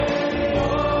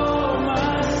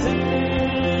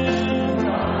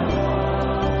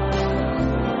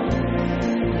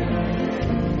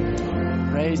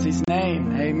Praise His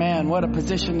name. Amen. What a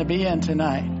position to be in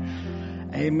tonight.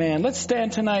 Amen. Let's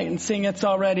stand tonight and sing It's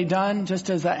Already Done, just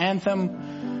as an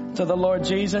anthem to the Lord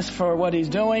Jesus for what He's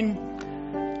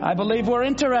doing. I believe we're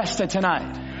interested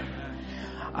tonight.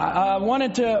 I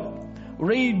wanted to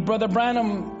read, Brother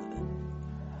Branham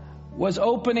was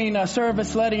opening a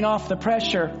service, letting off the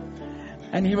pressure,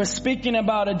 and he was speaking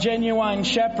about a genuine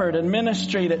shepherd and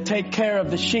ministry that take care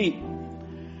of the sheep.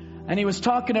 And he was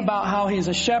talking about how he's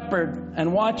a shepherd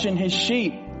and watching his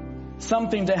sheep,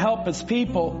 something to help his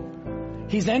people.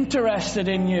 He's interested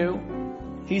in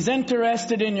you. He's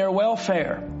interested in your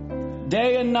welfare.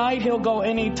 Day and night, he'll go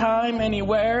anytime,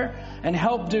 anywhere, and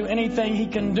help do anything he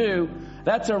can do.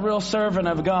 That's a real servant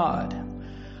of God.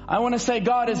 I want to say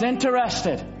God is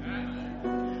interested.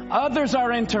 Others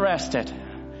are interested.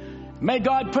 May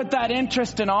God put that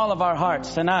interest in all of our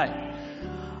hearts tonight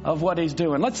of what He's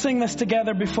doing. Let's sing this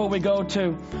together before we go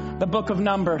to the book of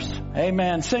Numbers.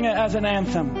 Amen. Sing it as an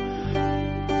anthem.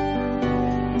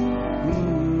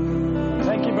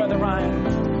 Thank you, Brother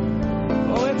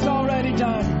Ryan. Oh, it's already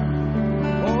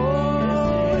done.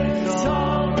 Oh, it's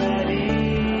already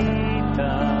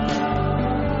done.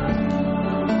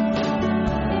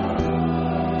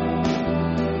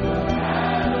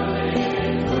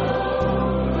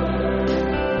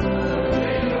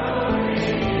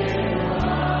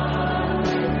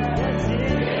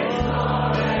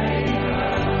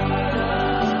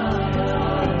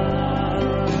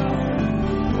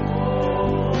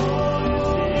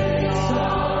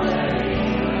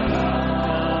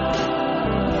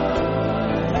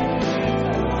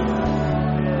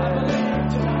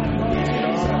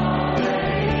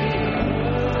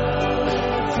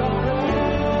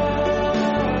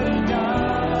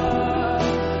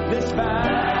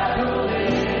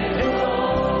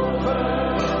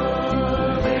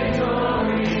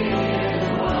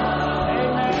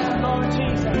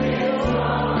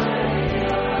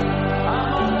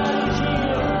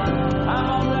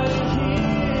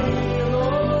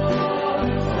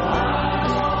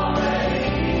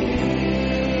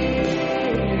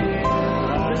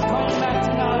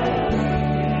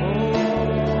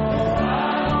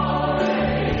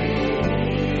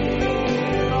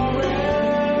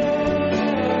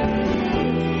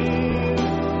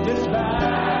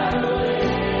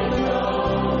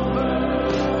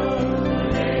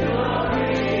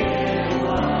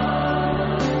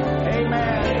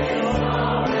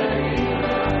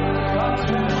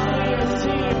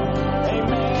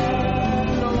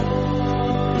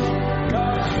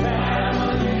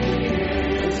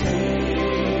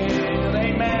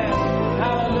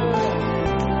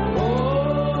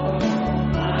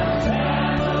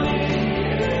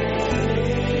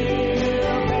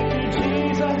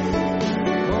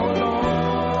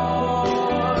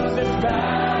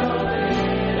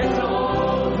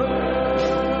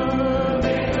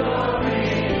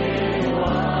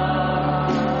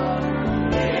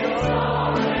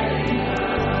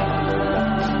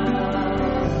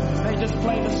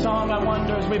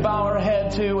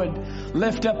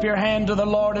 Lift up your hand to the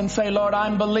Lord and say, Lord,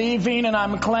 I'm believing and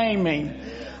I'm claiming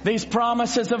these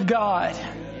promises of God.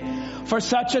 For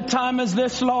such a time as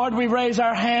this, Lord, we raise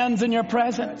our hands in your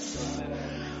presence.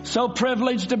 So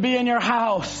privileged to be in your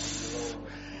house,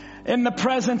 in the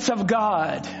presence of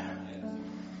God,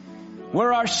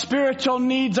 where our spiritual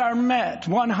needs are met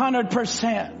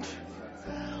 100%,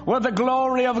 where the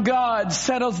glory of God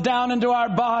settles down into our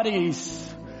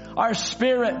bodies, our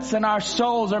spirits and our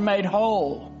souls are made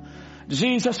whole.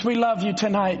 Jesus, we love you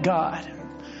tonight, God.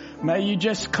 May you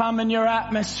just come in your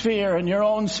atmosphere in your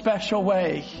own special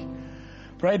way.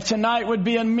 Pray tonight would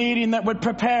be a meeting that would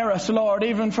prepare us, Lord,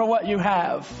 even for what you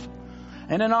have.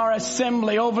 And in our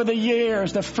assembly over the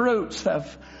years, the fruits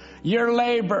of your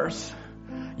labors,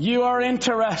 you are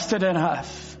interested in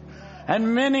us.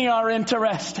 And many are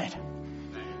interested.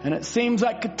 And it seems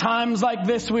like at times like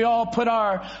this, we all put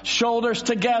our shoulders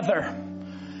together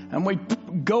and we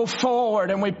go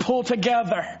forward and we pull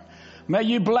together. May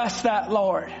you bless that,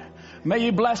 Lord. May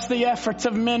you bless the efforts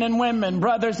of men and women,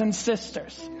 brothers and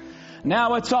sisters.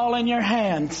 Now it's all in your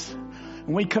hands.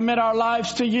 We commit our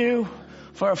lives to you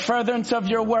for a furtherance of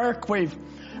your work. We've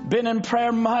been in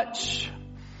prayer much.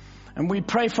 And we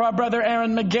pray for our brother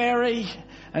Aaron McGarry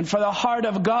and for the heart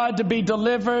of God to be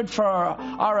delivered for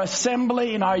our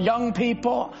assembly and our young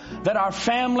people, that our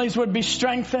families would be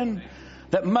strengthened,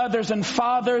 that mothers and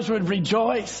fathers would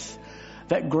rejoice,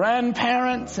 that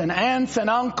grandparents and aunts and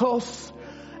uncles,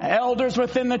 elders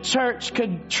within the church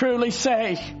could truly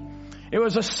say it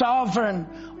was a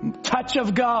sovereign touch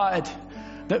of God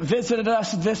that visited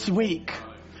us this week.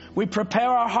 We prepare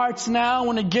our hearts now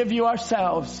and to give you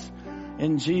ourselves.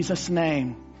 In Jesus'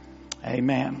 name,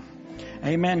 amen.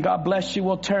 Amen. God bless you.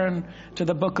 We'll turn to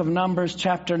the book of Numbers,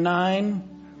 chapter 9.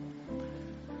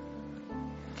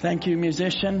 Thank you,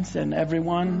 musicians and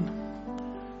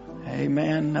everyone.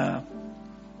 Amen.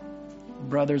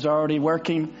 Brothers are already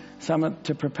working some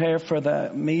to prepare for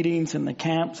the meetings and the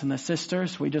camps, and the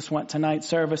sisters. We just want tonight's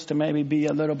service to maybe be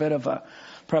a little bit of a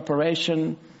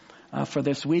preparation for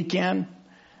this weekend.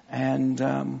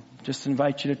 And just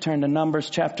invite you to turn to Numbers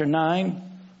chapter 9.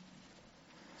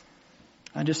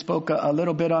 I just spoke a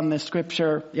little bit on this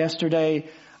scripture yesterday,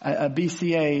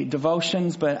 BCA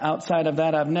devotions, but outside of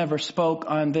that, I've never spoke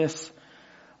on this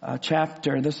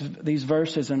chapter, these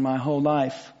verses in my whole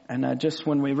life. And just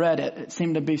when we read it, it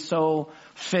seemed to be so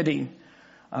fitting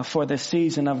for this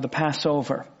season of the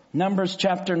Passover. Numbers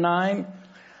chapter 9,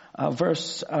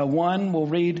 verse 1, we'll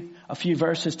read a few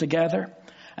verses together.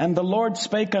 And the Lord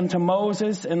spake unto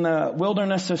Moses in the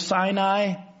wilderness of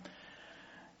Sinai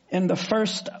in the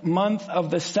first month of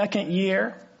the second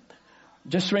year.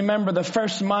 Just remember, the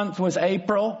first month was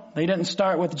April. They didn't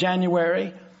start with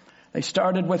January. They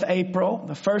started with April,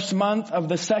 the first month of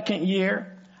the second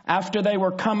year, after they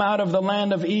were come out of the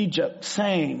land of Egypt,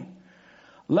 saying,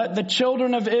 let the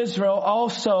children of Israel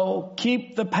also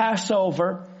keep the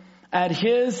Passover at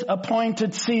his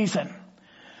appointed season.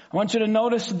 I want you to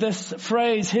notice this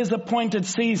phrase, his appointed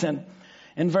season,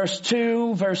 in verse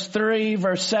 2, verse 3,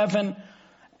 verse 7,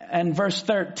 and verse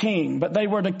 13. But they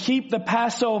were to keep the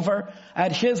Passover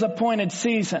at his appointed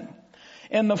season.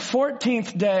 In the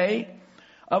 14th day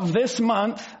of this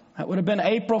month, that would have been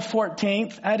April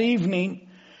 14th, at evening,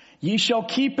 ye shall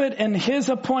keep it in his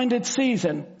appointed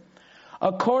season,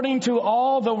 according to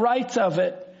all the rites of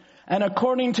it, and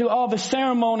according to all the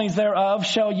ceremonies thereof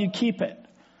shall you keep it.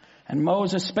 And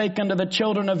Moses spake unto the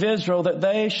children of Israel that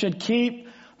they should keep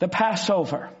the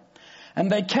Passover. And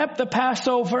they kept the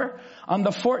Passover on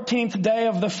the 14th day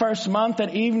of the first month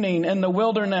at evening in the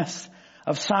wilderness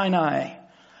of Sinai.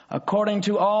 According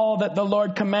to all that the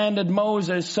Lord commanded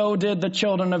Moses, so did the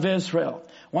children of Israel.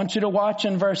 I want you to watch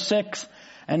in verse 6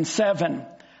 and 7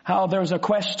 how there's a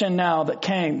question now that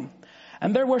came.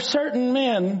 And there were certain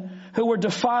men who were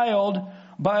defiled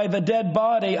by the dead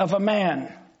body of a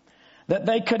man, that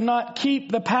they could not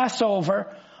keep the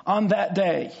Passover on that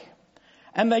day.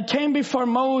 And they came before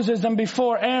Moses and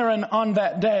before Aaron on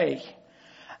that day.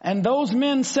 And those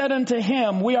men said unto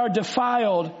him, we are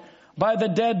defiled by the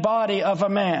dead body of a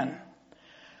man.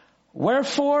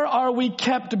 Wherefore are we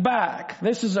kept back?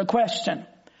 This is a question.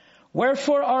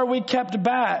 Wherefore are we kept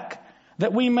back,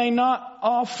 that we may not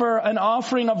offer an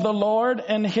offering of the Lord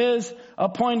in his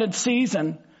appointed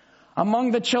season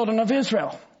among the children of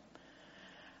Israel?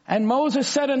 And Moses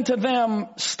said unto them,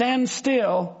 stand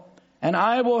still, and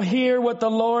I will hear what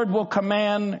the Lord will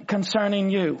command concerning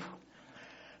you.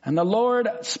 And the Lord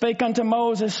spake unto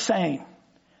Moses, saying,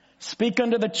 speak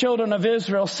unto the children of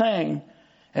Israel, saying,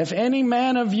 if any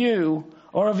man of you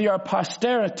or of your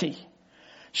posterity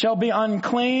shall be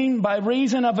unclean by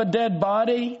reason of a dead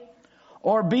body,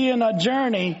 or be in a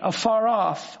journey afar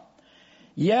off,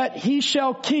 yet he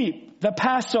shall keep the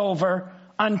Passover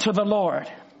unto the Lord.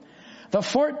 The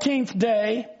 14th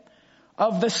day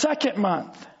of the second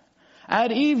month,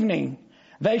 at evening,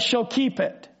 they shall keep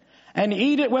it, and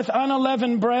eat it with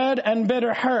unleavened bread and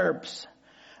bitter herbs.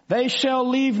 They shall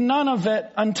leave none of it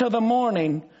until the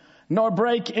morning, nor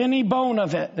break any bone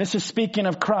of it. This is speaking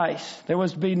of Christ. There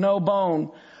was to be no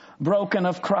bone broken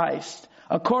of Christ.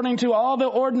 According to all the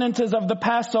ordinances of the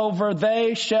Passover,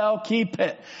 they shall keep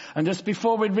it. And just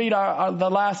before we read the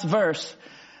last verse,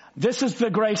 this is the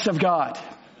grace of God.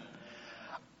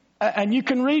 And you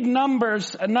can read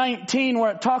Numbers 19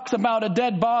 where it talks about a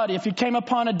dead body. If you came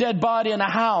upon a dead body in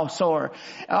a house or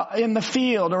in the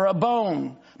field or a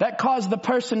bone, that caused the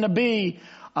person to be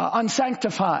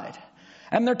unsanctified.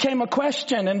 And there came a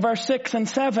question in verse 6 and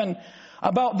 7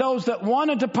 about those that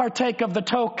wanted to partake of the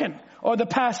token or the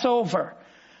Passover,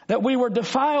 that we were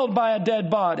defiled by a dead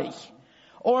body,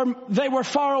 or they were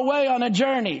far away on a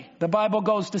journey, the Bible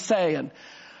goes to say. And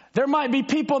there might be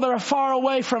people that are far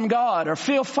away from God or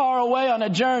feel far away on a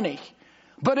journey,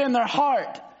 but in their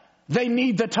heart, they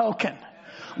need the token.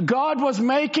 God was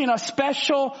making a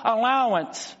special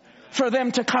allowance for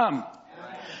them to come.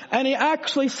 And he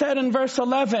actually said in verse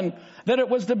 11 that it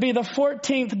was to be the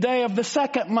 14th day of the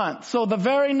second month. So the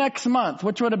very next month,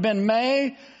 which would have been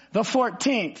May the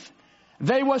 14th,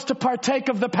 they was to partake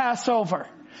of the Passover.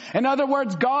 In other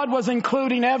words, God was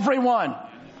including everyone.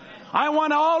 I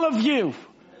want all of you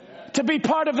to be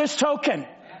part of this token.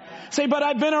 Say, but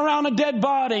I've been around a dead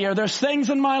body, or there's things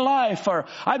in my life, or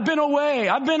I've been away,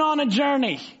 I've been on a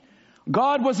journey.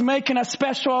 God was making a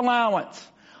special allowance.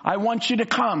 I want you to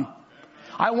come.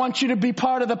 I want you to be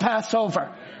part of the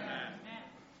Passover.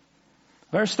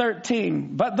 Verse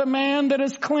 13, but the man that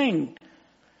is clean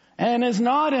and is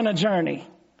not in a journey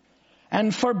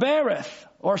and forbeareth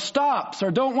or stops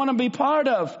or don't want to be part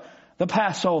of the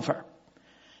Passover,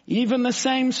 even the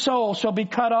same soul shall be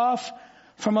cut off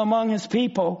from among his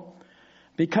people,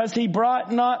 because he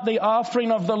brought not the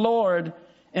offering of the Lord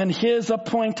in his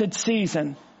appointed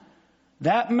season.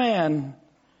 That man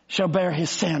shall bear his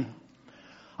sin.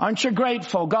 Aren't you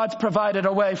grateful? God's provided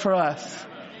a way for us.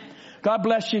 God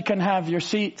bless you. You can have your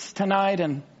seats tonight.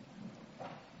 And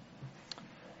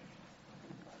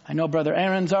I know Brother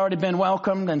Aaron's already been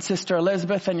welcomed, and Sister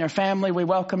Elizabeth and your family, we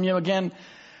welcome you again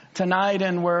tonight.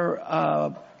 And we're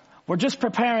just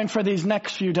preparing for these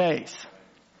next few days.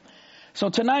 So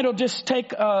tonight will just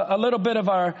take a little bit of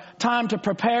our time to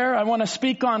prepare. I want to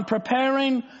speak on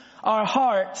preparing our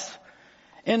hearts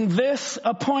in this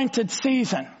appointed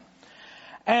season.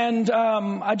 And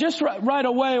I just right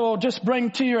away will just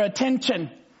bring to your attention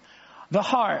the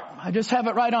heart. I just have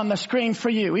it right on the screen for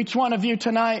you. Each one of you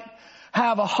tonight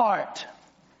have a heart,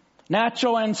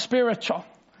 natural and spiritual.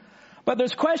 But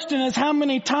this question is, how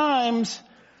many times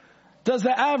does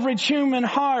the average human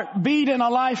heart beat in a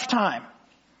lifetime?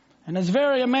 And it's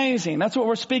very amazing. That's what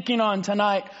we're speaking on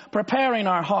tonight, preparing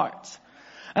our hearts.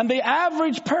 And the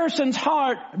average person's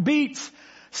heart beats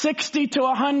 60 to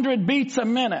 100 beats a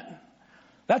minute.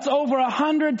 That's over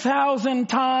 100,000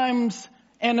 times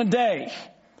in a day.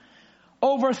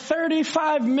 Over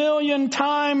 35 million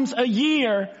times a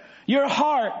year, your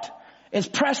heart is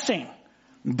pressing.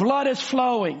 Blood is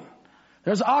flowing.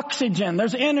 There's oxygen.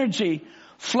 There's energy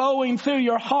flowing through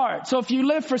your heart. So if you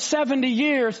live for 70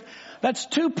 years, that's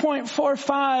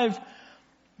 2.45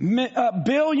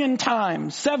 billion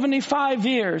times. 75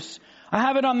 years. I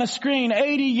have it on the screen.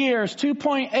 80 years,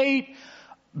 2.8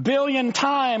 billion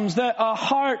times that a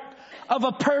heart of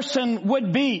a person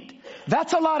would beat.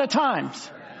 That's a lot of times.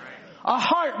 A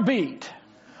heartbeat.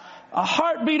 A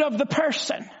heartbeat of the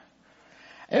person.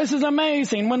 This is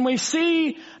amazing. When we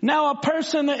see now a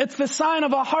person, it's the sign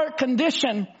of a heart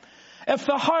condition. If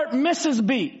the heart misses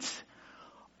beats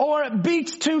or it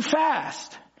beats too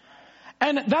fast.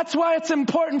 And that's why it's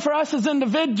important for us as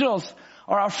individuals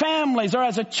or our families or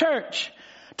as a church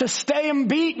to stay in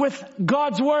beat with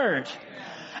God's Word.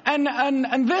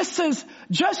 And this is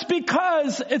just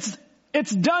because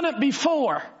it's done it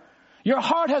before. Your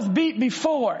heart has beat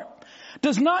before.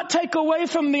 Does not take away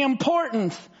from the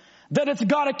importance that it's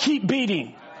got to keep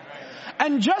beating.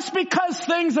 And just because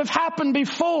things have happened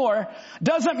before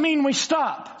doesn't mean we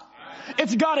stop.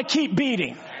 It's got to keep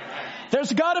beating.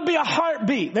 There's got to be a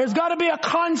heartbeat. There's got to be a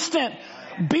constant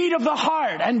beat of the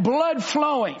heart and blood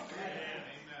flowing.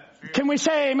 Can we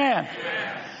say amen?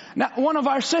 Now, one of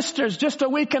our sisters just a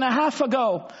week and a half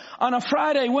ago on a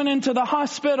Friday went into the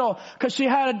hospital because she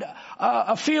had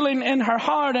a feeling in her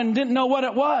heart and didn't know what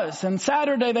it was. And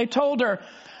Saturday they told her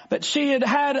that she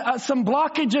had some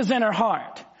blockages in her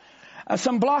heart.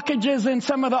 Some blockages in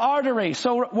some of the arteries.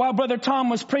 So while Brother Tom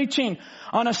was preaching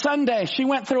on a Sunday, she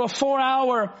went through a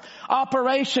 4-hour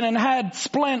operation and had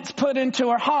splints put into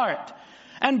her heart.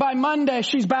 And by Monday,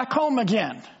 she's back home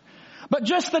again. But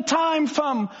just the time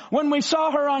from when we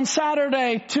saw her on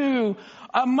Saturday to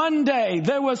Monday,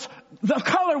 the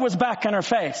color was back in her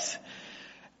face.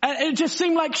 And it just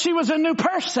seemed like she was a new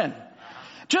person.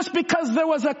 Just because there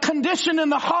was a condition in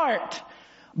the heart,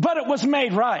 but it was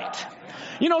made right.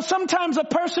 You know, sometimes a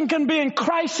person can be in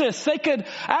crisis. They could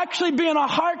actually be in a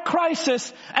heart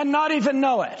crisis and not even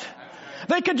know it.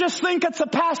 They could just think it's a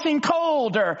passing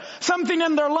cold or something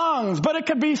in their lungs, but it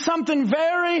could be something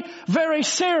very, very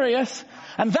serious.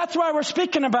 And that's why we're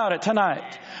speaking about it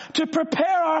tonight. To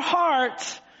prepare our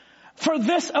hearts for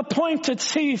this appointed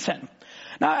season.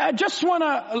 Now, I just want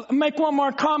to make one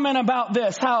more comment about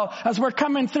this, how as we're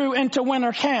coming through into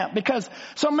winter camp, because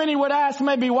so many would ask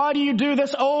maybe, why do you do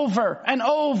this over and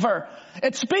over?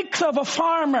 It speaks of a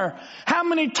farmer, how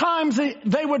many times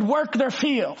they would work their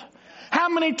field. How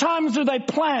many times do they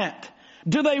plant?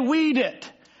 Do they weed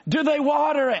it? Do they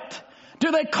water it?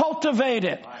 Do they cultivate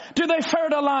it? Do they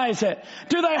fertilize it?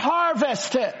 Do they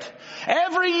harvest it?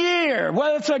 Every year,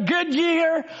 whether it's a good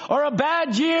year or a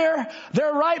bad year,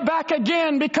 they're right back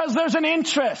again because there's an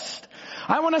interest.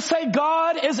 I want to say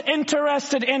God is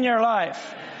interested in your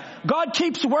life. God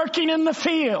keeps working in the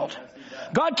field.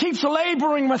 God keeps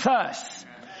laboring with us.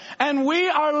 And we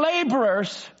are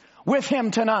laborers with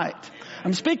Him tonight.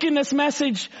 I'm speaking this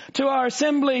message to our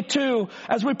assembly too,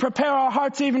 as we prepare our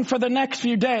hearts even for the next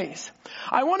few days.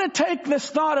 I want to take this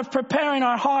thought of preparing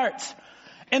our hearts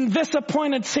in this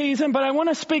appointed season, but I want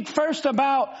to speak first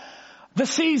about the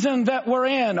season that we're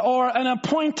in, or an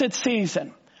appointed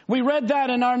season. We read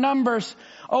that in our Numbers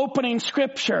opening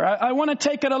scripture. I want to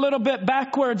take it a little bit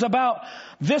backwards about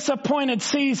this appointed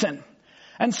season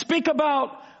and speak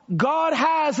about God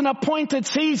has an appointed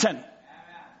season.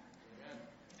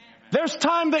 There's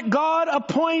time that God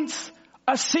appoints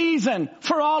a season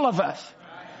for all of us.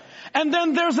 And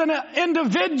then there's an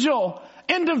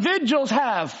individuals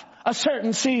have a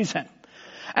certain season.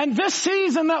 And this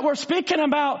season that we're speaking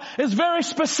about is very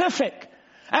specific,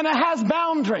 and it has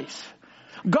boundaries.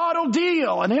 God will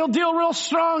deal, and He'll deal real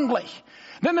strongly.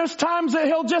 Then there's times that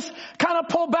He'll just kind of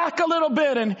pull back a little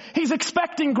bit, and He's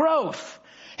expecting growth.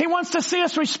 He wants to see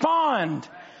us respond.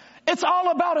 It's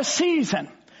all about a season.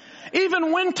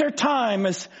 Even winter time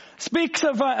speaks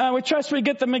of, we trust we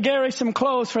get the McGarry some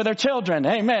clothes for their children.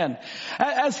 Amen.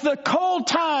 As the cold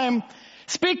time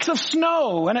speaks of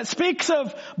snow, and it speaks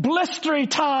of blistery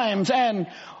times, and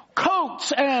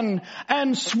coats and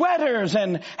sweaters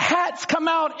and hats come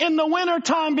out in the winter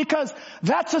time, because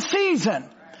that's a season.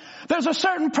 There's a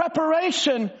certain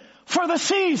preparation for the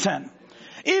season.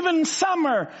 Even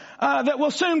summer that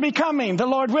will soon be coming, the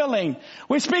Lord willing.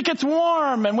 We speak it's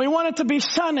warm and we want it to be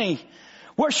sunny.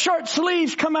 Where short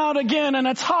sleeves come out again and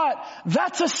it's hot,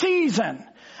 that's a season.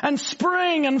 And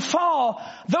spring and fall,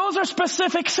 those are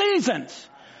specific seasons.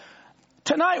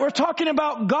 Tonight we're talking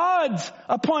about God's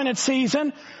appointed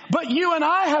season, but you and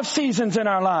I have seasons in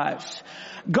our lives.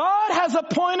 God has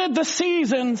appointed the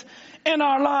seasons in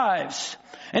our lives.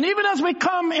 And even as we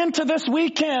come into this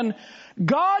weekend,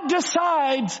 God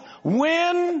decides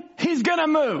when He's going to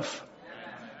move.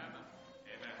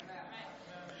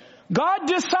 God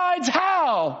decides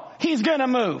how He's going to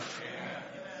move.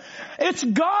 It's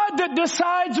God that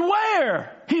decides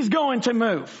where He's going to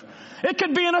move. It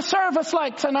could be in a service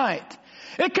like tonight.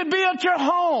 It could be at your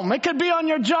home. It could be on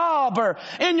your job or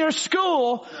in your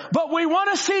school. But we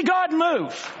want to see God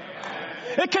move.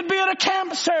 It could be at a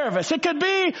camp service. It could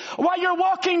be while you're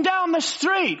walking down the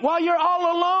street, while you're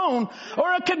all alone.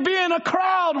 Or it could be in a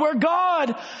crowd where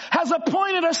God has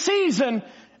appointed a season.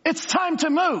 It's time to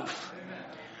move.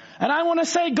 And I want to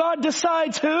say God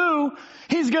decides who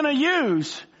He's going to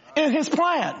use in His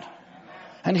plan.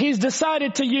 And He's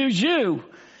decided to use you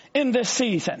in this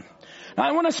season. Now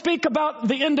I want to speak about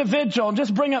the individual and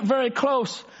just bring it very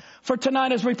close for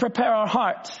tonight as we prepare our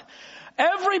hearts.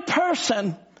 Every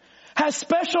person has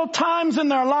special times in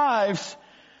their lives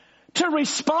to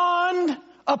respond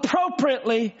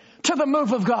appropriately to the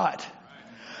move of God.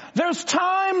 There's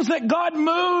times that God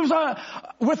moves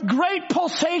with great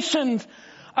pulsations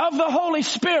of the Holy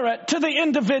Spirit to the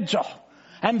individual.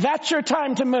 And that's your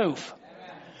time to move.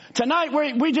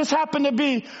 Tonight we just happen to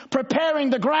be preparing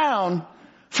the ground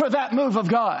for that move of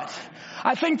God.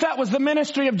 I think that was the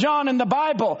ministry of John in the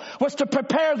Bible, was to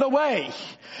prepare the way.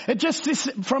 It just,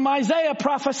 from Isaiah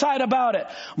prophesied about it.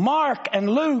 Mark and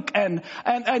Luke and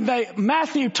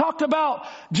Matthew talked about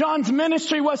John's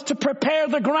ministry was to prepare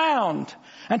the ground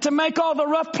and to make all the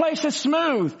rough places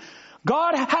smooth.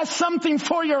 God has something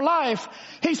for your life.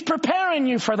 He's preparing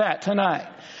you for that tonight.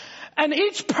 And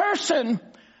each person,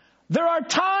 there are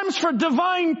times for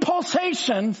divine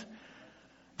pulsations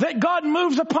that God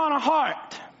moves upon a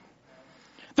heart.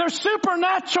 There's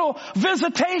supernatural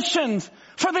visitations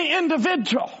for the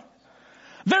individual.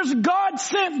 There's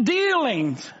God-sent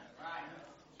dealings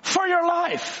for your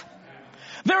life.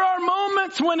 There are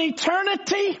moments when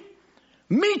eternity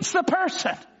meets the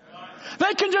person.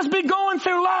 They can just be going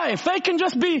through life. They can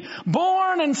just be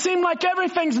born and seem like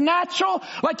everything's natural,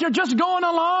 like you're just going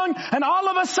along, and all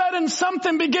of a sudden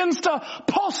something begins to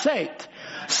pulsate.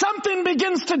 Something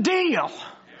begins to deal.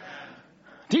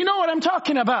 Do you know what I'm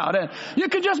talking about? And you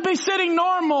could just be sitting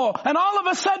normal and all of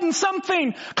a sudden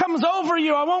something comes over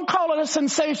you. I won't call it a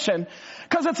sensation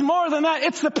because it's more than that.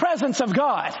 It's the presence of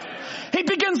God. He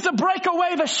begins to break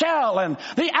away the shell and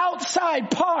the outside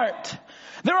part.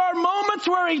 There are moments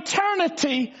where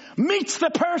eternity meets the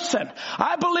person.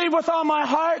 I believe with all my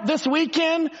heart this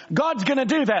weekend, God's going to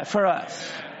do that for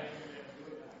us.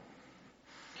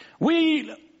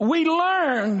 We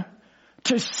learn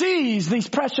to seize these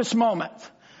precious moments.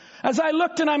 As I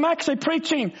looked, and I'm actually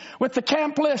preaching with the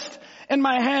camp list in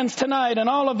my hands tonight and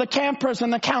all of the campers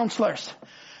and the counselors.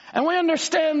 And we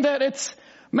understand that it's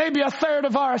maybe a third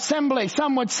of our assembly.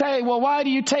 Some would say, well, why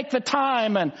do you take the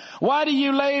time and why do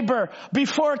you labor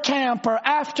before camp or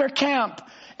after camp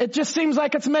it just seems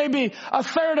like it's maybe a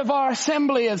third of our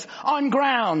assembly is on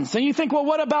grounds. And you think, well,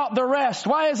 what about the rest?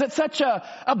 Why is it such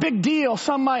a big deal?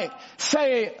 Some might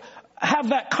say, have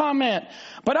that comment.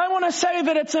 But I want to say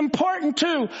that it's important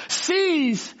to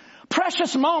seize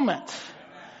precious moments.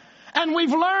 And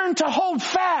we've learned to hold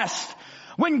fast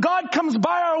when God comes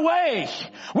by our way.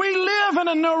 We live in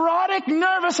a neurotic,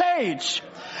 nervous age.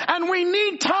 And we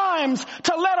need times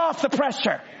to let off the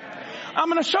pressure. I'm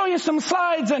going to show you some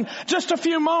slides in just a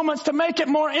few moments to make it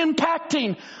more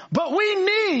impacting. But we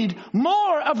need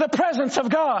more of the presence of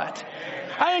God.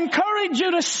 I encourage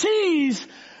you to seize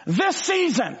this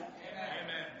season.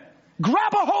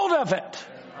 Grab a hold of it.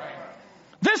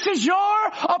 This is your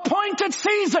appointed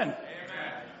season.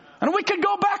 And we could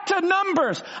go back to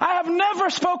Numbers. I have never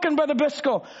spoken, Brother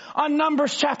Biscoe, on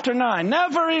Numbers chapter 9.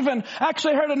 Never even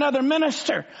actually heard another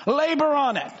minister labor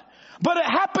on it. But it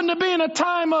happened to be in a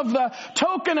time of the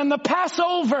token and the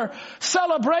Passover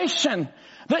celebration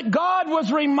that God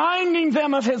was reminding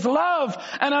them of His love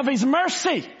and of His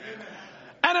mercy.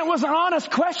 And it was an honest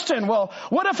question. Well,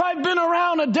 what if I've been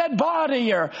around a dead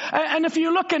body? And if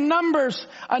you look in Numbers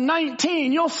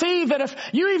 19, you'll see that if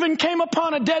you even came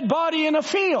upon a dead body in a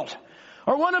field,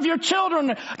 or one of your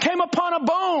children came upon a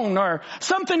bone, or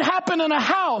something happened in a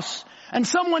house, and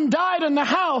someone died in the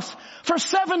house, for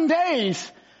 7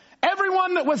 days,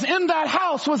 everyone that was in that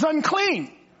house was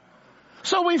unclean.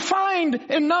 So we find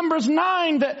in Numbers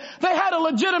 9 that they had a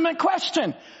legitimate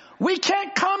question. We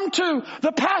can't come to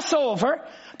the Passover,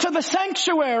 to the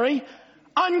sanctuary,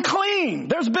 unclean.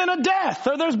 There's been a death,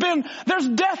 or there's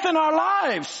death in our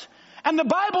lives. And the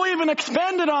Bible even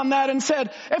expanded on that and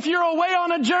said, if you're away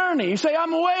on a journey, you say,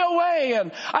 I'm way away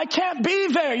and I can't be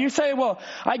there. You say, well,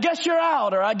 I guess you're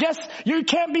out, or I guess you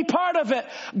can't be part of it.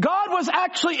 God was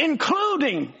actually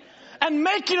including and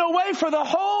making a way for the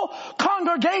whole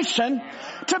congregation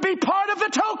to be part of the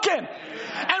token.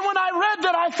 And when I read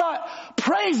that, I thought,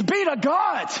 praise be to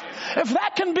God. If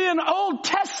that can be an Old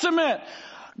Testament,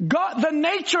 God, the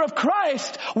nature of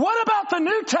Christ, what about the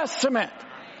New Testament?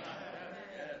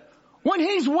 When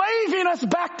He's waving us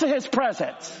back to His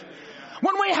presence.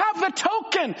 When we have the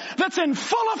token that's in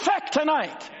full effect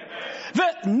tonight.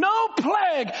 That no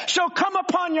plague shall come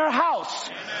upon your house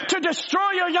to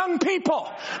destroy your young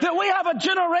people. That we have a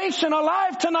generation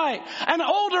alive tonight and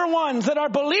older ones that are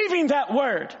believing that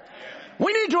word.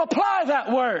 We need to apply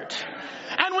that word.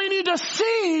 And we need to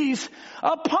seize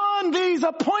upon these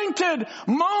appointed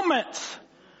moments,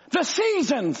 the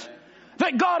seasons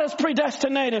that God has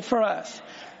predestinated for us.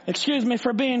 Excuse me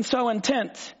for being so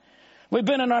intense. We've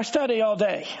been in our study all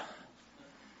day.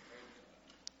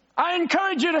 I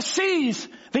encourage you to seize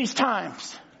these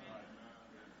times.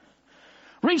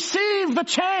 Receive the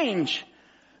change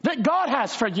that God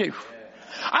has for you.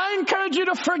 I encourage you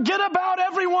to forget about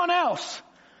everyone else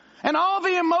and all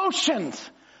the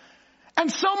emotions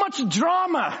and so much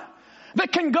drama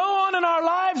that can go on in our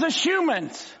lives as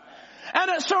humans.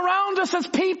 And it surrounds us as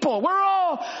people.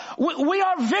 We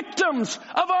are victims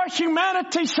of our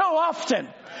humanity so often.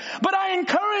 But I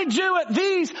encourage you at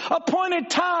these appointed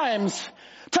times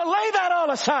to lay that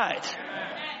all aside.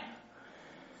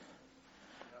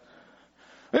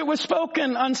 It was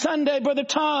spoken on Sunday. Brother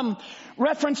Tom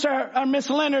referenced our Miss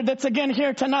Leonard that's again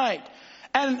here tonight.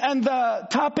 And the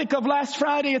topic of last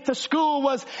Friday at the school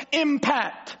was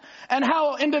impact. And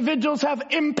how individuals have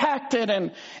impacted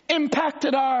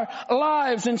our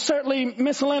lives. And certainly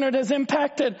Miss Leonard has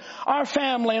impacted our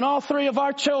family and all three of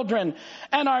our children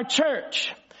and our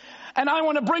church. And I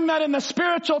want to bring that in the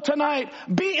spiritual tonight.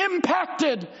 Be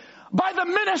impacted by the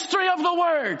ministry of the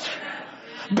Word.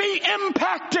 Be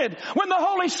impacted when the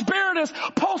Holy Spirit is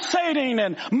pulsating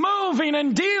and moving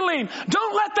and dealing.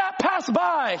 Don't let that pass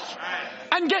by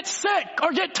and get sick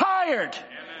or get tired.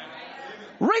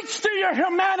 Reach through your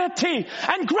humanity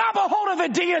and grab a hold of the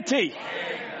deity.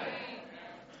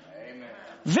 Amen.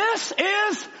 This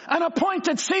is an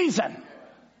appointed season.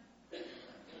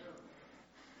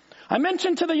 I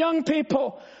mentioned to the young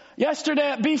people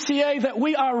yesterday at BCA that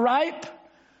we are ripe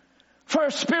for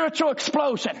a spiritual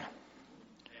explosion.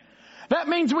 That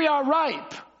means we are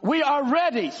ripe. We are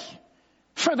ready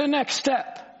for the next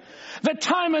step. The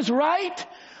time is right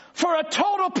for a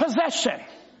total possession.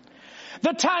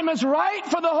 The time is right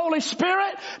for the Holy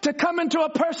Spirit to come into a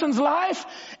person's life,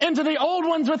 into the old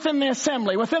ones within the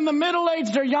assembly, within the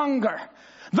middle-aged or younger.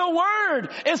 The Word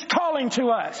is calling to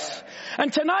us.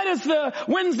 And tonight is the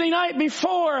Wednesday night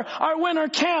before our winter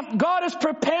camp. God is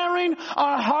preparing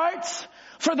our hearts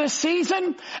for this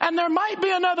season. And there might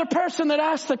be another person that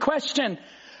asks the question,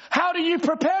 how do you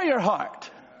prepare your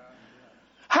heart?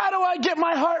 How do I get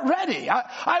my heart ready?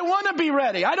 I want to be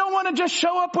ready. I don't want to just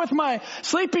show up with my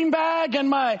sleeping bag and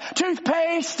my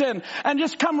toothpaste and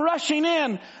just come rushing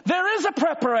in. There is a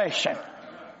preparation.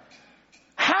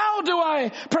 How do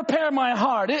I prepare my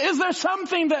heart? Is there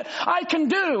something that I can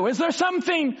do? Is there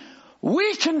something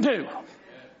we can do?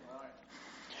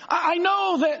 I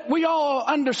know that we all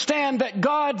understand that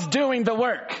God's doing the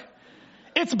work.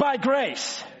 It's by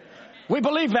grace. We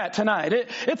believe that tonight.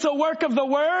 It's a work of the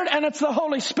Word and it's the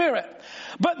Holy Spirit.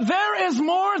 But there is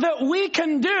more that we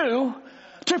can do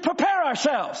to prepare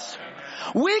ourselves.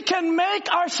 We can make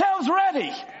ourselves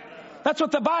ready. That's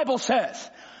what the Bible says.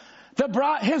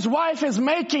 His wife is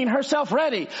making herself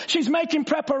ready. She's making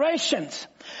preparations.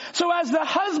 So as the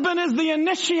husband is the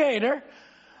initiator,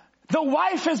 the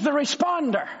wife is the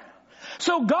responder.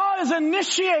 So God is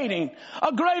initiating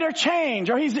a greater change,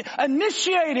 or He's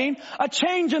initiating a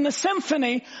change in the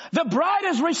symphony. The bride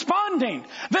is responding.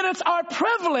 Then it's our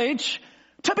privilege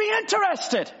to be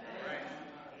interested.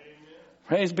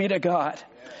 Praise be to God.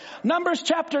 Numbers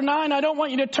chapter 9, I don't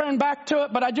want you to turn back to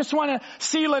it, but I just want to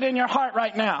seal it in your heart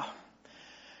right now.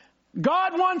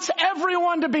 God wants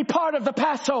everyone to be part of the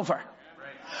Passover.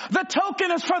 The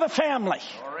token is for the family.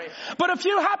 But if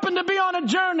you happen to be on a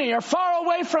journey or far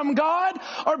away from God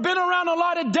or been around a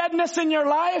lot of deadness in your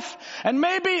life, and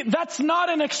maybe that's not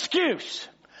an excuse.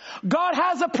 God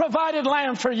has a provided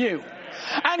lamb for you.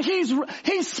 And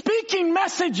He's speaking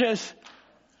messages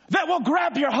that will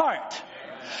grab your heart.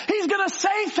 He's going to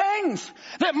say things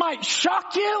that might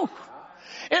shock you.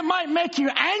 It might make you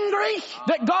angry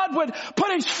that God would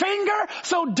put His finger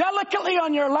so delicately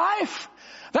on your life.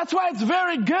 That's why it's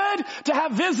very good to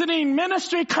have visiting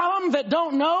ministry come that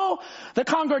don't know the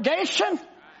congregation.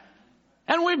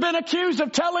 And we've been accused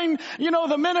of telling,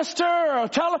 the minister or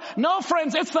no,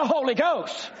 friends, it's the Holy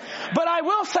Ghost. But I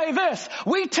will say this,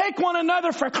 we take one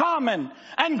another for common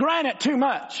and grant it too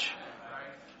much.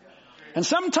 And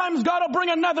sometimes God will bring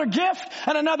another gift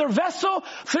and another vessel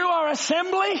through our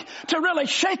assembly to really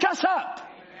shake us up.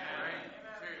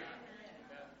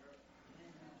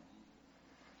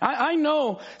 I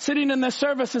know sitting in this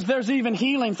services, there's even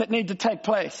healings that need to take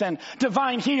place and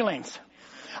divine healings.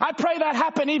 I pray that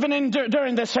happen even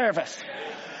during this service.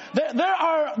 There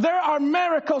are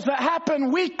miracles that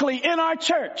happen weekly in our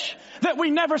church that we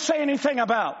never say anything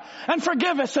about. And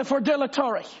forgive us if we're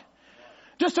dilatory.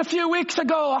 Just a few weeks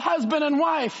ago, a husband and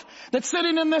wife that's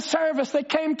sitting in this service, they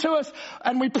came to us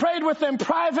and we prayed with them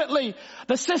privately.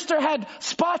 The sister had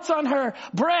spots on her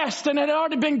breast and it had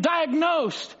already been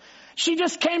diagnosed. She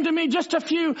just came to me just a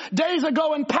few days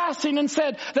ago in passing and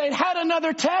said they'd had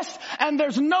another test and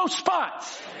there's no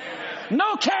spots.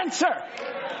 No cancer.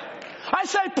 I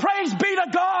say praise be to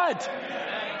God.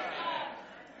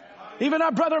 Even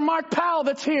our brother Mark Powell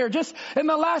that's here just in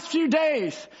the last few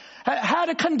days had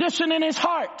a condition in his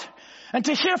heart. And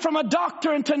to hear from a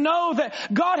doctor and to know that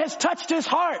God has touched his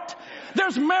heart.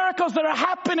 There's miracles that are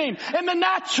happening in the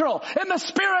natural, in the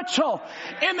spiritual,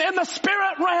 in the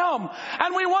spirit realm.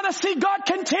 And we want to see God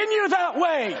continue that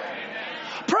way.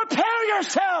 Prepare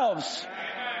yourselves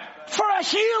for a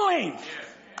healing.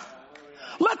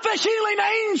 Let the healing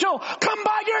angel come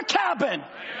by your cabin.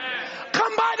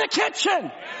 Come by the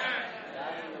kitchen.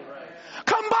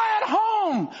 Come by at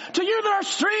home to you that are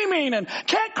streaming and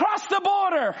can't cross the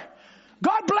border.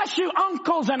 God bless you,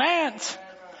 uncles and aunts.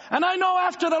 And I know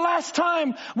after the last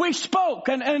time we spoke,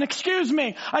 and excuse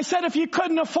me, I said if you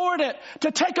couldn't afford it, to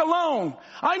take a loan.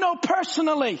 I know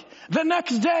personally, the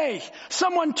next day,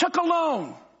 someone took a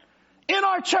loan in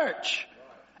our church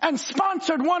and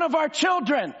sponsored one of our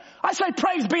children. I say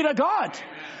praise be to God.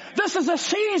 This is a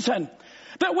season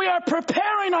that we are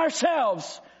preparing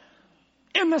ourselves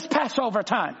in this Passover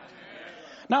time.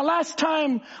 Now last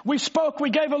time we spoke, we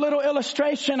gave a little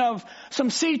illustration of some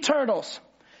sea turtles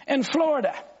in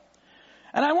Florida.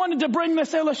 And I wanted to bring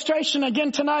this illustration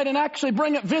again tonight and actually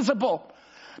bring it visible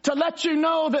to let you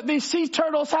know that these sea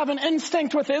turtles have an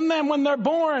instinct within them when they're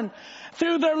born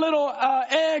through their little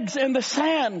eggs in the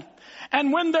sand.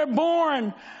 And when they're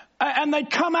born and they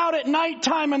come out at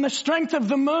nighttime in the strength of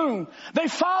the moon, they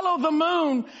follow the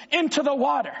moon into the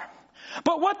water.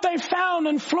 But what they found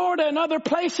in Florida and other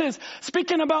places,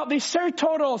 speaking about these sea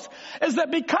turtles, is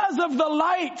that because of the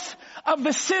lights of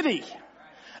the city,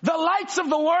 the lights of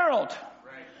the world,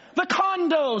 the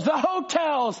condos, the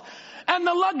hotels, and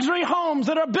the luxury homes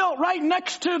that are built right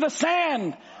next to the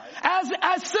sand,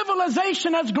 as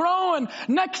civilization has grown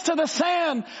next to the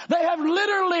sand, they have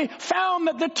literally found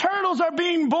that the turtles are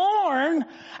being born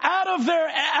out of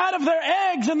their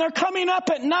eggs and they're coming up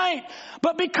at night.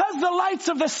 But because the lights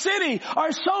of the city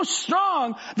are so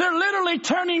strong, they're literally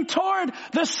turning toward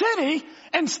the city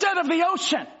instead of the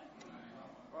ocean.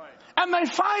 And they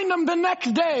find them the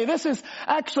next day. This is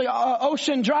actually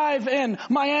Ocean Drive in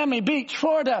Miami Beach,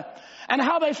 Florida. And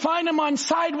how they find them on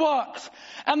sidewalks.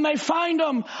 And they find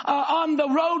them on the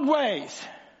roadways.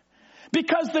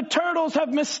 Because the turtles have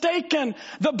mistaken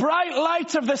the bright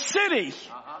lights of the city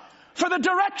for the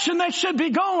direction they should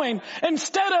be going,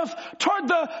 instead of toward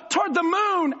the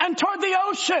moon and toward the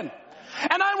ocean.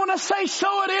 And I want to say,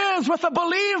 so it is with a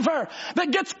believer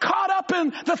that gets caught up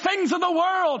in the things of the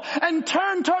world and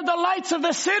turn toward the lights of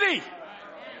the city.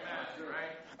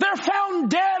 They're found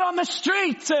dead on the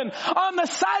streets and on the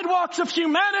sidewalks of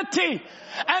humanity.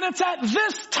 And it's at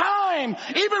this time,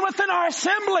 even within our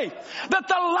assembly, that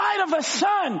the light of the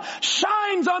sun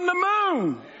shines on the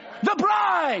moon, the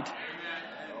bride,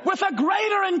 with a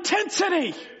greater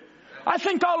intensity. I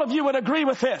think all of you would agree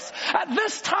with this. At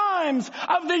this times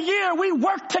of the year, we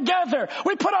work together.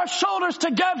 We put our shoulders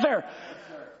together.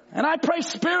 And I pray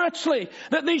spiritually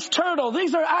that these turtles,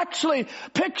 these are actually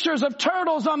pictures of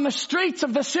turtles on the streets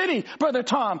of the city, Brother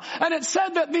Tom. And it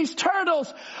said that these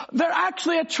turtles, they're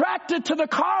actually attracted to the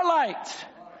car lights.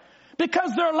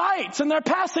 Because they're lights and they're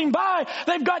passing by,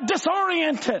 they've got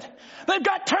disoriented. They've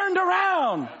got turned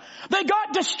around. They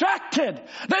got distracted.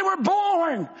 They were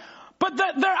born, but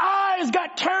their eyes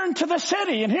got turned to the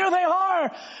city, and here they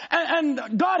are.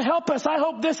 And God help us. I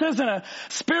hope this isn't a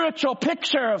spiritual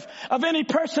picture of any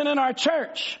person in our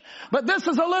church. But this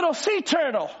is a little sea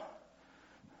turtle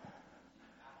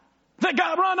that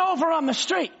got run over on the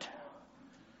street.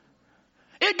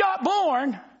 It got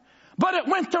born, but it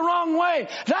went the wrong way.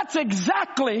 That's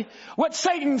exactly what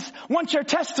Satan wants your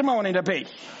testimony to be.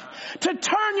 To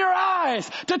turn your eyes,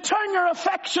 to turn your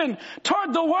affection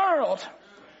toward the world.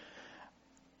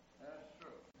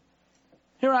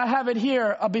 Here I have it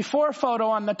here, a before photo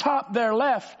on the top there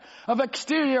left of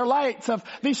exterior lights of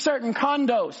these certain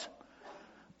condos.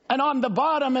 And on the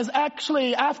bottom is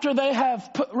actually after they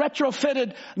have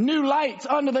retrofitted new lights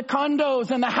onto the condos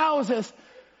and the houses.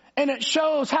 And it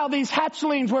shows how these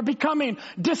hatchlings were becoming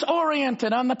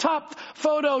disoriented. On the top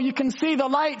photo, you can see the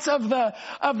lights of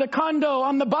the condo.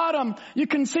 On the bottom, you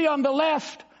can see on the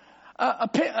left,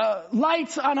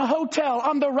 lights on a hotel.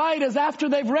 On the right is after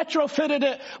they've retrofitted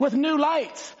it with new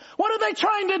lights. What are they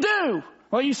trying to do?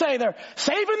 Well, you say they're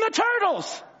saving the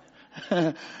turtles.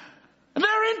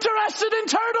 They're interested in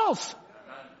turtles.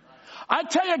 I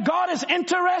tell you, God is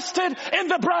interested in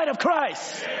the bride of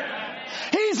Christ.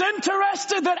 He's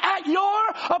interested that at your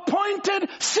appointed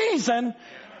season,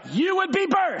 you would be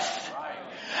birthed.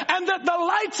 And that the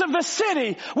lights of the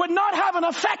city would not have an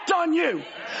effect on you.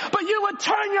 But you would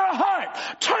turn your heart,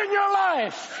 turn your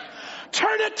life,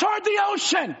 turn it toward the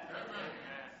ocean.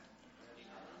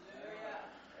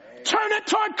 Turn it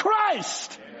toward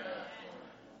Christ.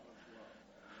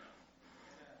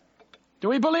 Do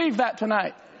we believe that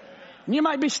tonight? You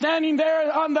might be standing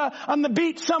there on the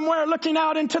beach somewhere looking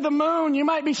out into the moon. You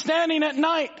might be standing at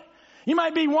night. You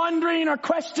might be wondering or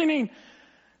questioning.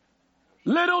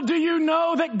 Little do you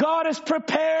know that God has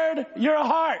prepared your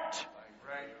heart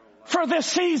for this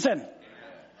season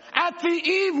at the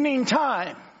evening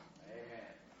time.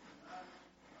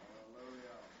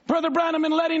 Brother Branham,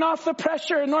 in letting off the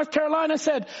pressure in North Carolina,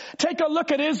 said, take a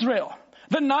look at Israel,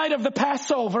 the night of the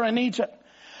Passover in Egypt.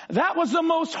 That was the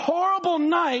most horrible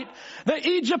night that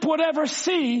Egypt would ever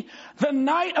see. The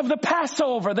night of the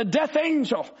Passover, the death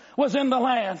angel was in the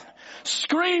land.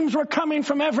 Screams were coming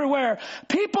from everywhere.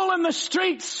 People in the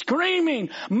streets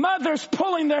screaming. Mothers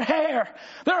pulling their hair.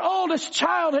 Their oldest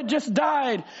child had just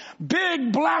died.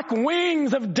 Big black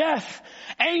wings of death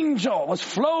angel was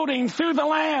floating through the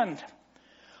land.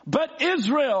 But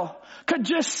Israel could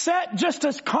just sit just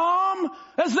as calm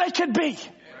as they could be.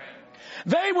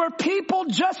 They were people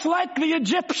just like the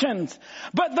Egyptians,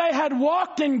 but they had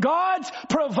walked in God's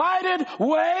provided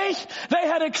way. They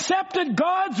had accepted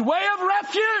God's way of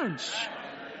refuge.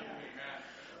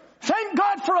 Thank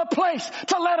God for a place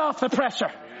to let off the pressure.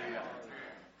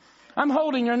 I'm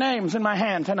holding your names in my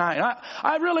hand tonight.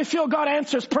 I really feel God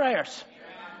answers prayers.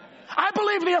 I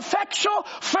believe the effectual,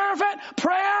 fervent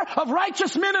prayer of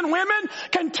righteous men and women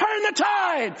can turn the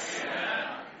tides.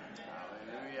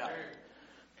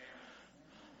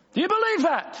 Do you believe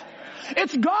that?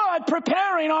 It's God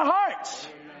preparing our hearts.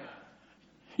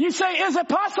 You say, is it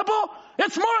possible?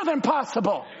 It's more than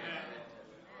possible.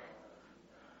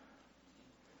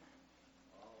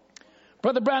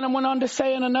 Brother Branham went on to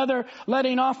say in another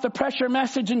letting off the pressure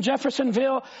message in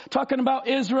Jeffersonville, talking about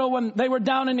Israel when they were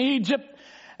down in Egypt,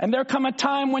 And there come a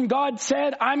time when God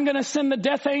said, I'm going to send the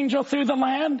death angel through the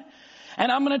land,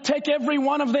 and I'm going to take every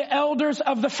one of the elders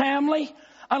of the family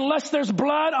unless there's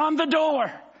blood on the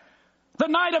door. The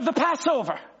night of the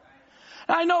Passover.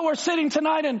 I know we're sitting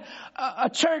tonight in a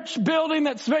church building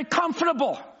that's very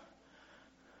comfortable.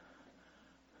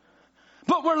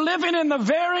 But we're living in the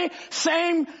very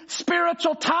same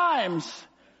spiritual times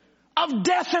of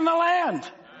death in the land.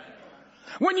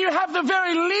 When you have the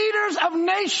very leaders of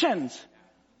nations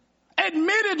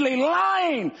admittedly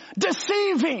lying,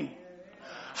 deceiving,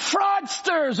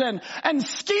 fraudsters and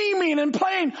scheming and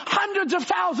paying hundreds of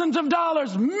thousands of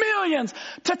dollars, millions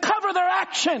to cover their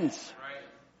actions.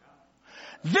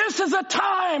 This is a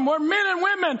time where men and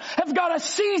women have got to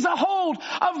seize a hold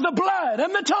of the blood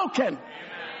and the token.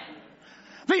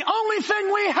 The only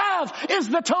thing we have is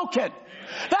the token.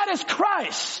 That is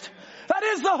Christ. That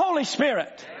is the Holy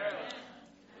Spirit.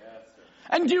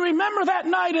 And do you remember that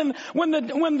night when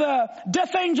the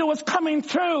death angel was coming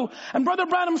through, and Brother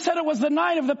Branham said it was the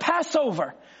night of the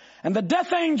Passover, and the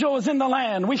death angel is in the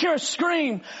land. We hear a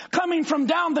scream coming from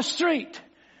down the street.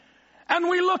 And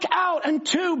we look out and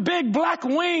two big black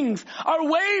wings are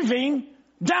waving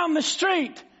down the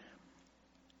street.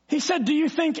 He said, do you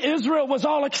think Israel was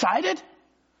all excited?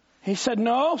 He said,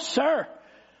 no, sir.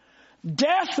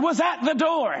 Death was at the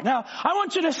door. Now, I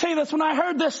want you to see this. When I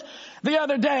heard this the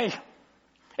other day,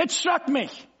 it struck me.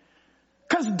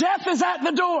 Because death is at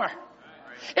the door.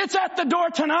 It's at the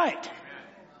door tonight.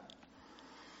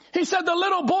 He said the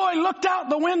little boy looked out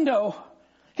the window.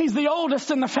 He's the oldest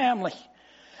in the family.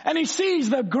 And he sees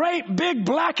the great big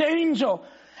black angel.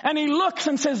 And he looks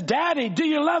and says, Daddy, do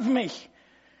you love me? He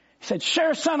said,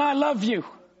 sure, son, I love you.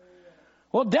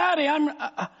 Well, Daddy, am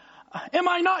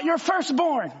I not your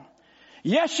firstborn?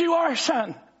 Yes, you are,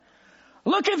 son.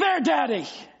 Look at there, Daddy.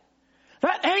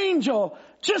 That angel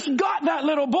just got that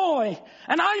little boy.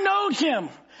 And I knowed him.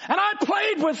 And I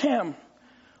played with him.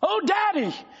 Oh,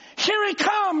 Daddy, here he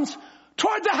comes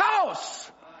toward the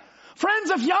house. Friends,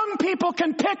 if young people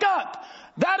can pick up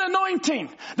that anointing,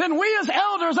 then we as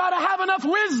elders ought to have enough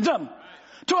wisdom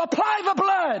to apply the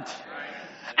blood.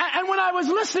 And when I was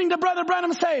listening to Brother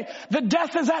Branham say, the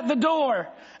death is at the door,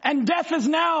 and death is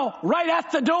now right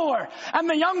at the door, and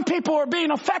the young people are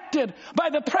being affected by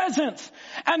the presence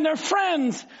and their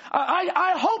friends.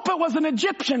 I hope it was an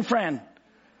Egyptian friend.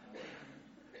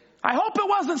 I hope it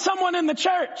wasn't someone in the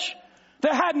church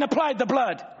that hadn't applied the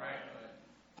blood.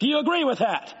 Do you agree with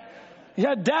that?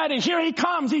 Yeah, Daddy, here he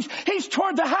comes. He's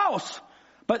toward the house.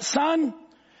 But son,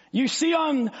 you see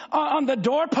on the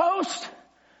doorpost,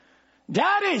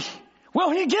 Daddy,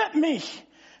 will he get me?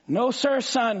 No, sir,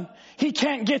 son, he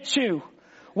can't get you.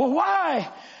 Well, why?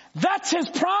 That's his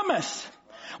promise.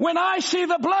 When I see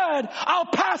the blood, I'll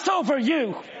pass over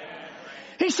you.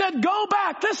 He said, go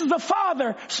back. This is the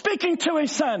father speaking to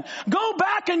his son. Go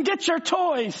back and get your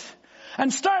toys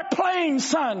and start playing,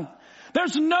 son.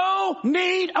 There's no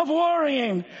need of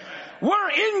worrying. We're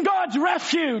in God's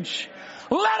refuge.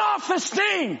 Let off the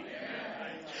steam.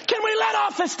 Can we let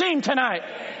off the steam tonight?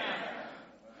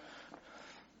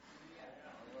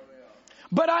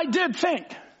 But I did think,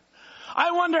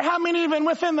 I wonder how many even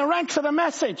within the ranks of the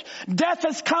message, death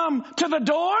has come to the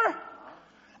door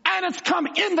and it's come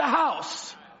in the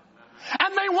house.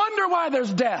 And they wonder why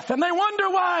there's death. And they wonder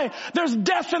why there's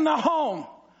death in the home.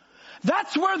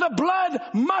 That's where the blood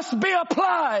must be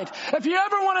applied. If you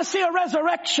ever want to see a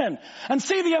resurrection and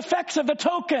see the effects of the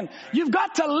token, you've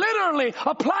got to literally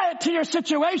apply it to your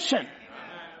situation.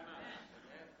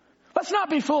 Let's not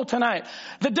be fooled tonight.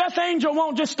 The death angel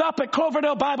won't just stop at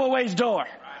Cloverdale Bible Way's door.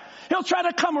 He'll try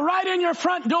to come right in your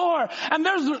front door, and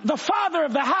there's the father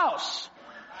of the house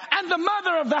and the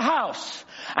mother of the house.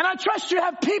 And I trust you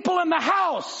have people in the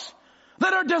house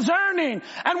that are discerning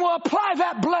and will apply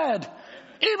that blood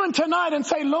even tonight and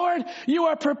say, Lord, you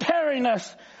are preparing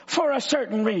us for a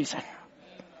certain reason.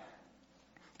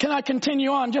 Can I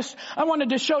continue on? I wanted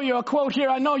to show you a quote here.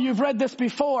 I know you've read this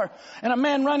before. And a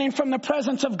man running from the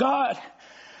presence of God.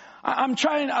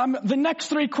 The next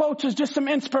three quotes is just some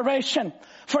inspiration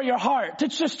for your heart.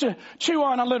 It's just to chew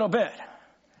on a little bit.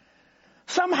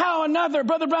 Somehow or another,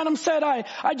 Brother Branham said,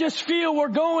 I just feel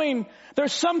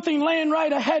there's something laying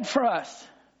right ahead for us.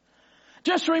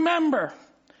 Just remember,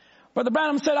 Brother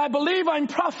Branham said, I believe I'm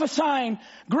prophesying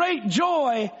great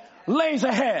joy lays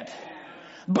ahead.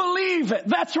 Believe it.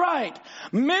 That's right.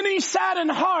 Many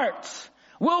saddened hearts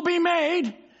will be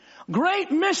made.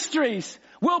 Great mysteries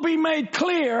will be made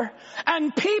clear.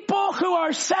 And people who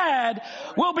are sad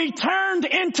will be turned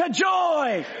into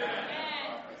joy.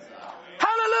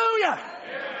 Hallelujah.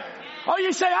 Oh,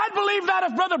 you say, I'd believe that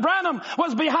if Brother Branham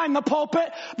was behind the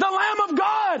pulpit. The Lamb of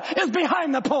God is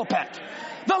behind the pulpit.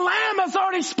 The Lamb has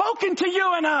already spoken to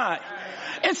you and I.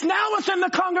 It's now within the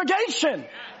congregation.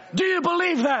 Do you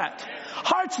believe that?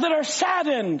 Hearts that are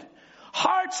saddened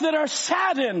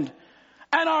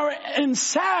and are in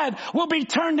sad will be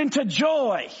turned into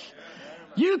joy.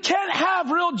 You can't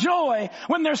have real joy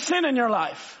when there's sin in your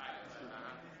life.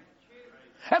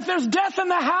 If there's death in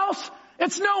the house,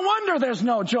 it's no wonder there's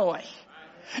no joy.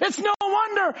 It's no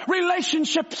wonder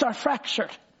relationships are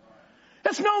fractured.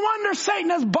 It's no wonder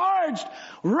Satan has barged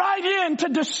right in to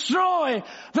destroy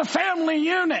the family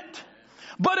unit.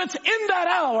 But it's in that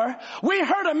hour we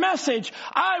heard a message,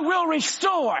 I will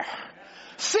restore.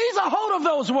 Seize a hold of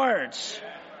those words.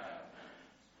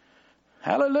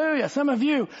 Hallelujah. Some of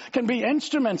you can be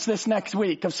instruments this next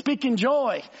week of speaking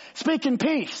joy, speaking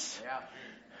peace,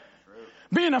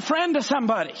 being a friend to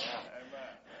somebody.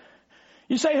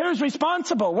 You say, who's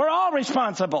responsible? We're all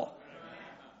responsible.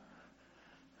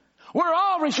 We're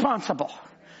all responsible.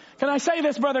 Can I say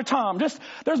this, Brother Tom?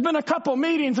 There's been a couple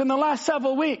meetings in the last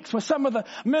several weeks with some of the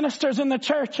ministers in the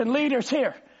church and leaders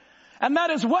here. And that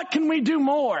is, what can we do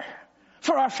more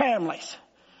for our families?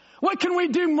 What can we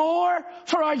do more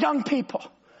for our young people?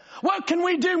 What can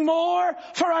we do more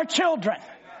for our children?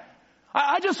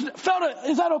 I just felt it.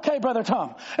 Is that okay, Brother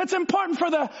Tom? It's important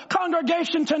for the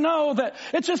congregation to know that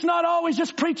it's just not always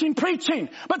just preaching,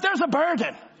 but there's a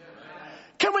burden.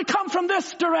 Can we come from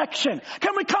this direction?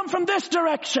 Can we come from this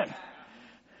direction?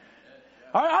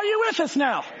 Are you with us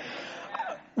now?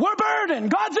 We're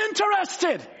burdened. God's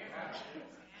interested.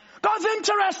 God's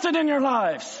interested in your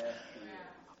lives.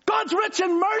 God's rich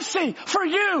in mercy for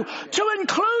you to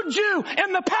include you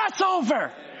in the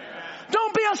Passover.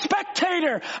 Don't be a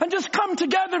spectator and just come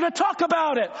together to talk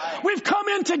about it. We've come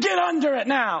in to get under it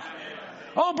now.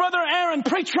 Oh, Brother Aaron,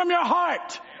 preach from your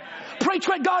heart. Preach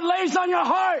what God lays on your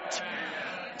heart.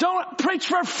 Don't preach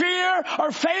for fear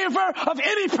or favor of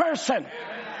any person.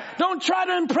 Don't try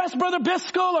to impress Brother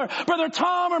Biscoe or Brother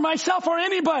Tom or myself or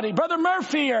anybody, Brother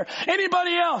Murphy or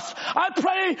anybody else. I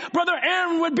pray Brother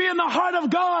Aaron would be in the heart of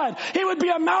God. He would be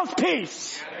a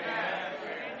mouthpiece.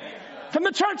 Can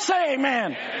the church say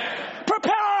amen?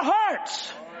 Prepare our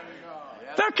hearts.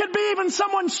 There could be even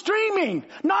someone streaming,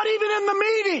 not even in the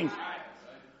meeting,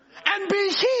 and be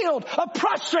healed of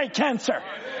prostate cancer.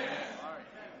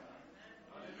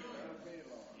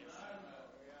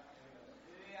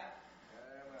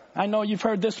 I know you've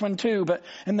heard this one too, but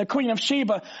in the Queen of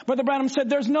Sheba, Brother Branham said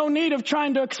there's no need of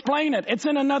trying to explain it. It's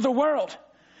in another world.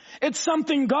 It's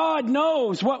something God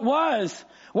knows what was,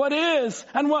 what is,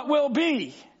 and what will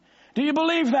be. Do you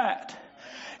believe that?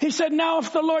 He said, now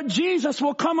if the Lord Jesus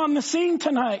will come on the scene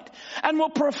tonight and will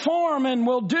perform and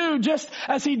will do just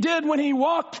as he did when he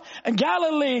walked in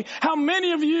Galilee, how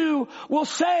many of you will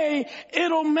say,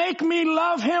 it'll make me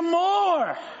love him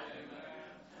more?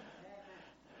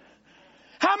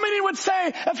 How many would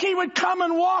say if he would come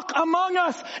and walk among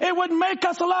us, it would make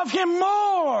us love him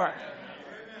more?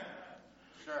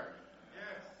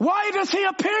 Why does he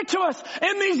appear to us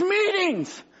in these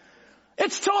meetings?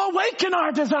 It's to awaken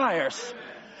our desires.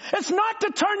 It's not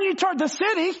to turn you toward the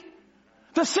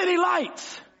city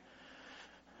lights.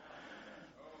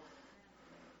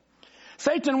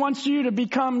 Satan wants you to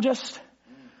become just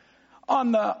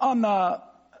on the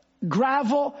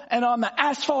gravel and on the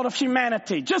asphalt of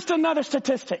humanity. Just another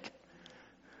statistic.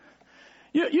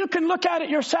 You can look at it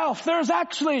yourself. There's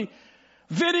actually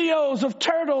videos of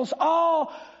turtles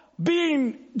all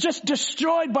being just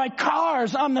destroyed by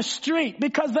cars on the street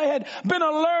because they had been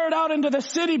allured out into the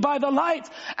city by the lights,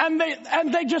 and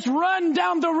they just run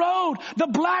down the road, the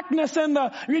blackness and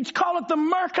you'd call it the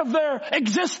murk of their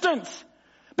existence,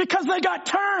 because they got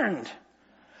turned.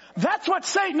 That's what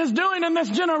Satan is doing in this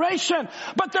generation.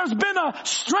 But there's been a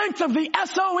strength of the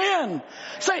S-O-N.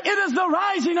 Say, it is the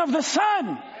rising of the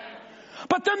sun.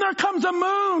 But then there comes a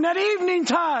moon at evening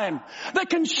time that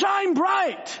can shine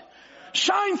bright.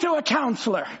 Shine through a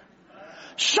counselor.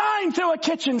 Shine through a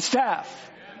kitchen staff.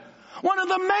 One of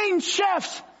the main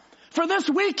chefs for this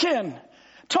weekend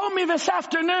told me this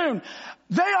afternoon,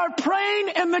 they are praying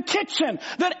in the kitchen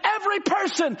that every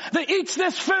person that eats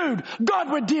this food,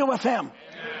 God would deal with them.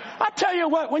 I tell you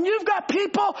what, when you've got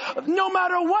people, no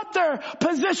matter what their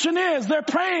position is, they're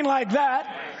praying like that,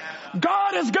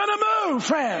 God is going to move,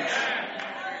 friends.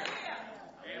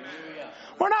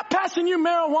 We're not passing you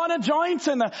marijuana joints,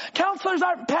 and the counselors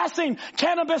aren't passing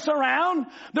cannabis around.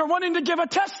 They're wanting to give a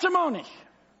testimony.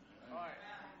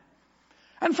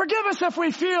 And forgive us if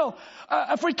we feel,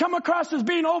 if we come across as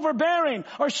being overbearing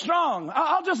or strong.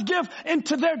 I'll just give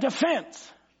into their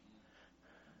defense.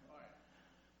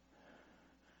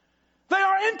 They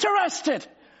are interested.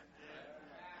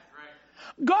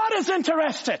 God is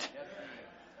interested.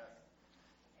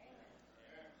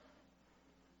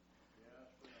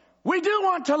 We do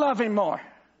want to love Him more.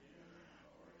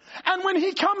 And when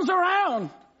He comes around,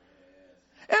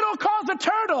 it'll cause a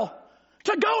turtle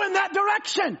to go in that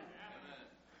direction.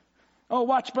 Oh,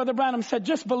 watch, Brother Branham said,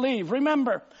 just believe.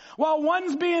 Remember, while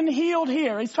one's being healed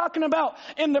here, he's talking about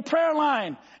in the prayer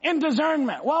line, in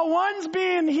discernment. While one's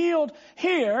being healed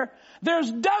here, there's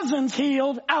dozens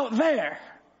healed out there.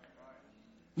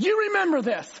 You remember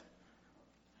this.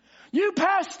 You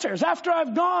pastors, after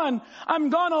I'm gone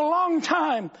a long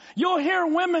time, you'll hear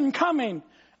women coming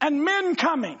and men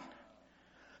coming.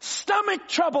 Stomach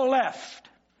trouble left.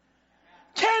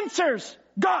 Cancers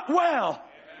got well.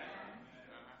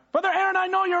 Brother Aaron, I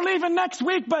know you're leaving next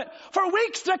week, but for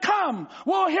weeks to come,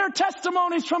 we'll hear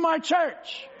testimonies from our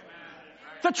church.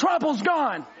 The trouble's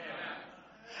gone.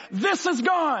 This is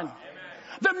gone.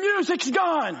 The music's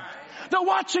gone. The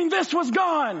watching this was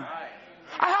gone.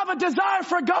 I have a desire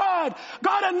for God.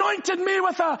 God anointed me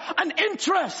with an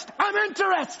interest. I'm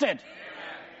interested.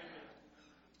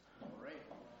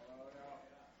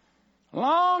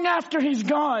 Long after He's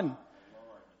gone,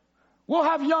 we'll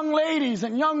have young ladies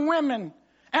and young women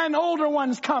and older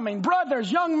ones coming, brothers,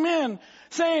 young men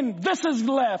saying, this is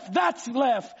left, that's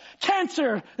left.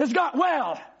 Cancer has got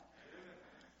well.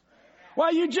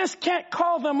 Well, you just can't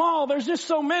call them all. There's just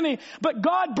so many. But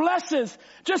God blesses.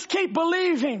 Just keep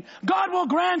believing. God will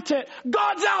grant it.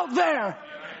 God's out there.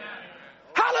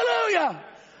 Hallelujah.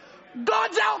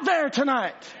 God's out there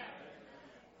tonight.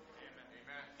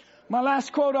 My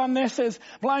last quote on this is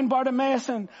blind Bartimaeus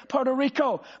in Puerto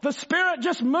Rico. The Spirit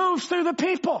just moves through the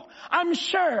people. I'm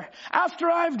sure after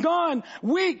I've gone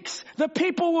weeks, the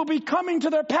people will be coming to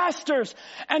their pastors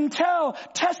and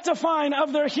testifying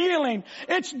of their healing.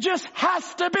 It just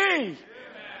has to be.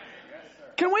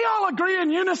 Can we all agree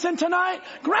in unison tonight?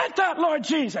 Grant that, Lord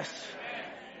Jesus.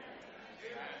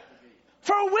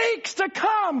 For weeks to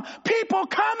come, people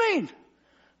coming.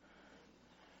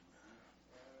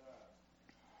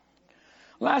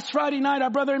 Last Friday night, our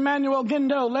brother Emmanuel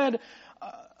Guindo led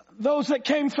those that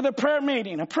came for the prayer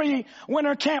meeting, a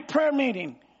pre-winter camp prayer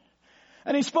meeting.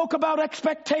 And he spoke about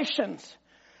expectations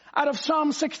out of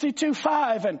Psalm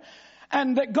 62:5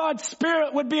 and that God's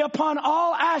Spirit would be upon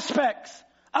all aspects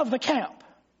of the camp.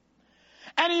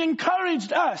 And he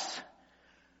encouraged us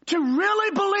to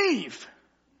really believe.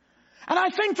 And I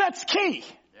think that's key.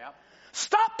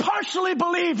 Stop partially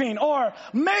believing or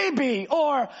maybe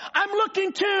or I'm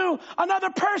looking to another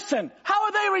person. How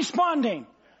are they responding?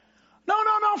 No,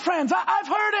 friends. I've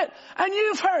heard it and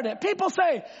you've heard it. People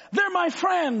say they're my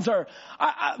friends or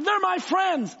they're my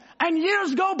friends and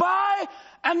years go by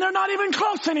and they're not even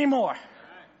close anymore.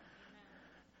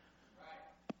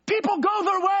 People go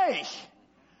their way.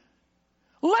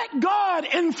 Let God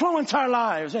influence our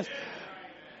lives.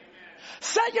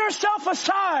 Set yourself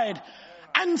aside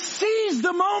and seize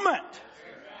the moment.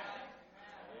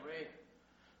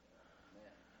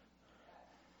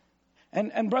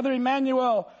 And Brother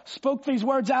Emmanuel spoke these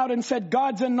words out and said,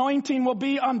 God's anointing will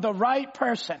be on the right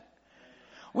person.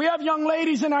 We have young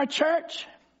ladies in our church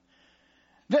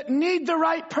that need the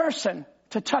right person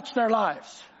to touch their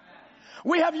lives.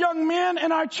 We have young men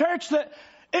in our church that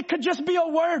it could just be a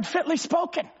word fitly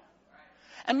spoken.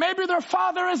 And maybe their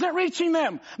father isn't reaching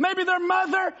them. Maybe their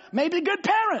mother, maybe good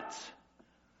parents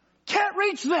can't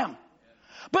reach them.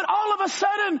 But all of a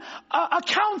sudden, a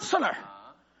counselor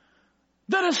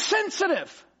that is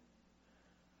sensitive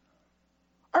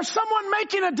or someone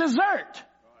making a dessert.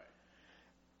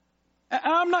 And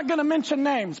I'm not going to mention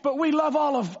names, but we love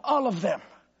all of them.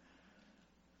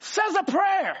 Says a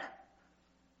prayer.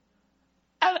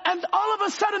 And all of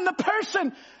a sudden the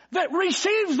person that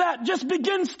receives that just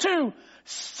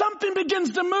something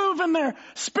begins to move in their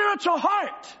spiritual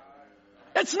heart.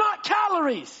 It's not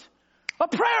calories. A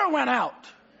prayer went out.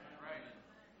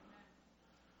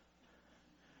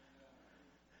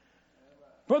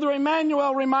 Brother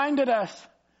Emmanuel reminded us,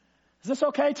 is this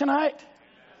okay tonight?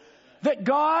 That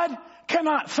God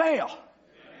cannot fail.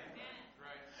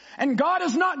 And God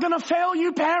is not going to fail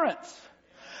you parents.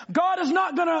 God is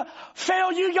not going to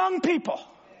fail you young people.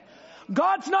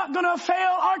 God's not going to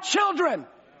fail our children.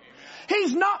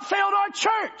 He's not failed our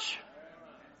church.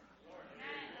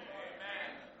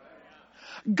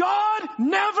 God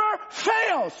never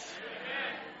fails.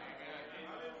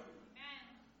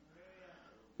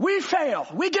 We fail.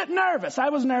 We get nervous. I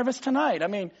was nervous tonight. I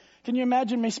mean, can you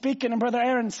imagine me speaking and Brother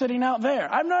Aaron sitting out there?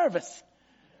 I'm nervous.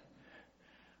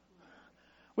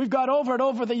 We've got over it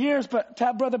over the years, but to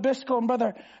have Brother Biscoe and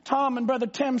Brother Tom and Brother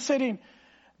Tim sitting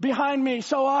behind me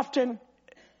so often,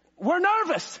 we're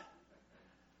nervous.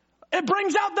 It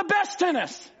brings out the best in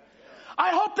us. I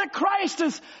hope that Christ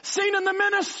is seen in the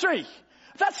ministry.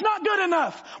 That's not good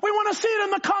enough. We want to see it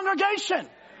in the congregation.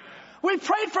 We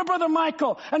prayed for Brother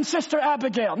Michael and Sister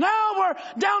Abigail. Now we're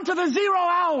down to the 0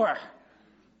 hour.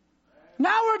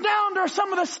 Now we're down to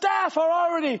some of the staff are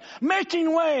already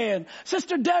making way. And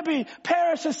Sister Debbie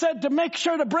Paris has said to make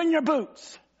sure to bring your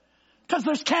boots. Because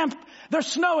there's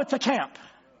snow at the camp.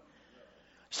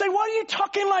 You say, what are you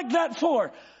talking like that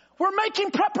for? We're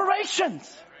making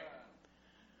preparations.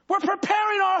 We're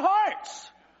preparing our hearts.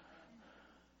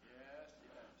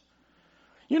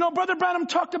 You know, Brother Branham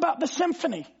talked about the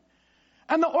symphony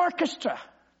and the orchestra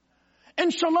in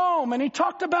Shalom. And he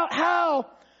talked about how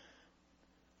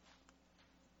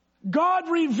God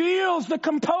reveals, the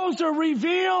composer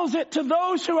reveals it to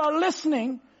those who are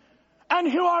listening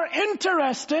and who are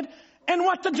interested in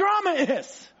what the drama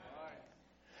is.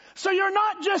 So you're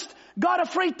not just got a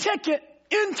free ticket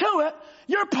into it.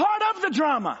 You're part of the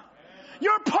drama.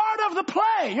 You're part of the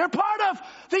play. You're part of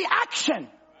the action.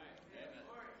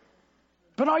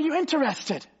 But are you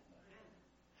interested?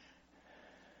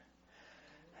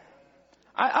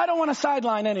 I don't want to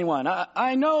sideline anyone.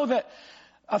 I know that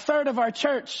a third of our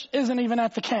church isn't even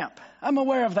at the camp. I'm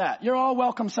aware of that. You're all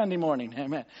welcome Sunday morning.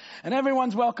 Amen. And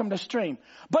everyone's welcome to stream.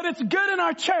 But it's good in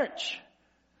our church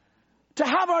to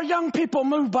have our young people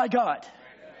moved by God.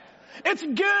 It's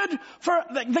good for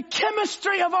the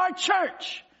chemistry of our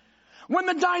church. When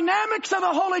the dynamics of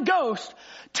the Holy Ghost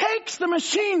takes the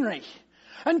machinery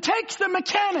and takes the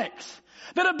mechanics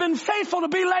that have been faithful to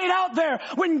be laid out there,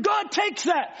 when God takes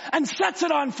that and sets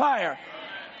it on fire.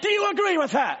 Do you agree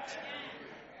with that?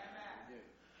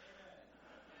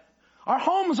 Our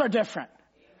homes are different.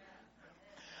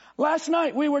 Last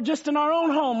night we were just in our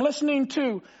own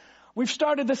home we've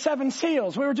started the 7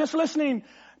 seals. We were just listening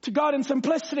to God in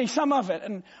simplicity, some of it.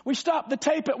 And we stopped the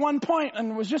tape at one point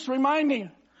and was just reminding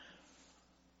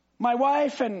my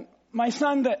wife and my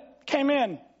son that came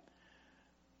in.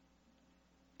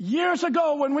 Years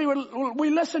ago when we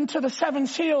listened to the 7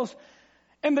 seals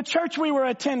in the church we were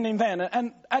attending then.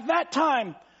 And at that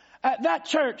time, at that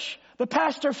church, the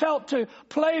pastor felt to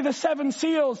play the 7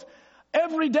 seals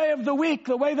every day of the week,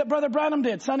 the way that Brother Branham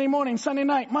did. Sunday morning, Sunday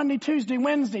night, Monday, Tuesday,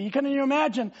 Wednesday. Can you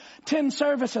imagine 10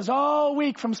 services all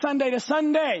week from Sunday to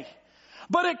Sunday?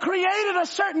 But it created a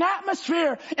certain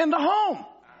atmosphere in the home.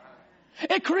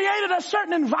 It created a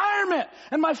certain environment.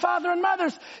 And my father and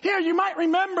mothers, here you might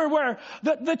remember where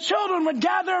the children would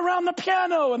gather around the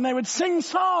piano and they would sing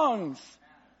songs.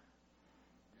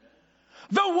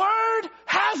 The word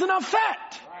has an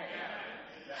effect.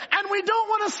 And we don't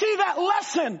want to see that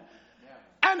lessen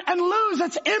and lose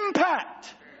its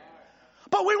impact.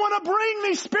 But we want to bring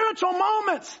these spiritual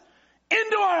moments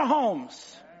into our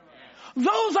homes.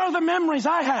 Those are the memories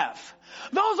I have.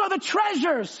 Those are the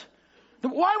treasures.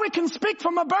 Why we can speak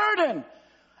from a burden.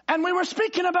 And we were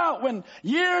speaking about when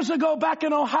years ago back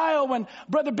in Ohio when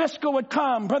Brother Biscoe would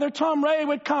come, Brother Tom Ray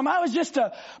would come. I was just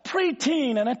a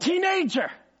preteen and a teenager.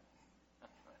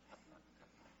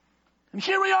 And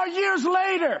here we are years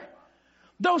later.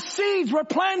 Those seeds were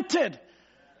planted.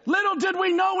 Little did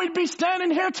we know we'd be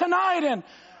standing here tonight. And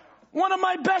one of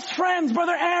my best friends,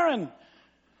 Brother Aaron,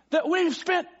 that we've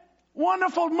spent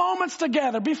wonderful moments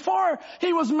together before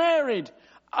he was married,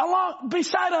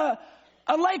 beside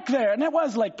a lake there. And it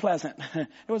was Lake Pleasant. It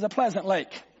was a pleasant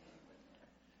lake.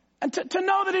 And to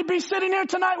know that he'd be sitting here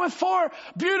tonight with 4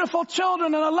 beautiful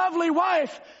children and a lovely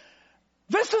wife.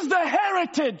 This is the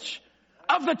heritage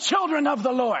of the children of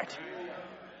the Lord.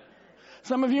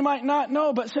 Some of you might not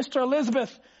know, but Sister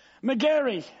Elizabeth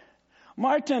McGarry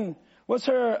Martin was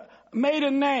her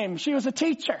maiden name. She was a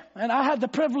teacher, and I had the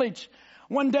privilege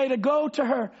one day to go to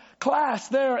her class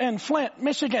there in Flint,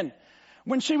 Michigan,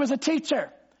 when she was a teacher,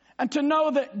 and to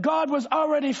know that God was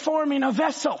already forming a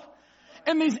vessel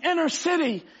in these inner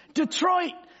city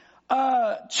Detroit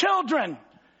children.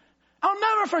 I'll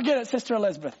never forget it, Sister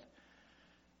Elizabeth.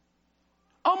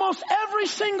 Almost every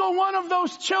single one of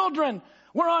those children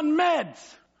were on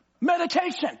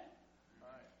medication.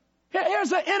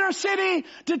 Here's an inner city,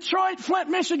 Detroit, Flint,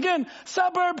 Michigan,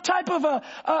 suburb type of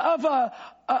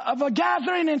a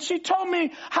gathering, and she told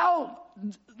me how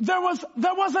there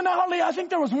wasn't only, I think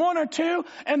there was 1 or 2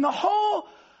 in the whole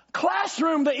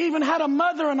classroom that even had a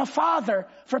mother and a father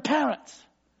for parents.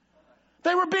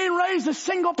 They were being raised as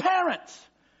single parents.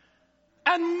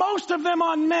 And most of them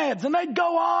on meds. And they'd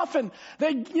go off and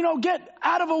they'd, get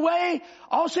out of a way.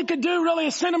 All she could do really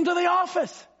is send them to the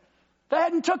office. They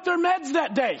hadn't took their meds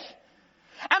that day.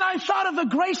 And I thought of the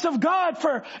grace of God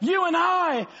for you and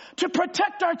I to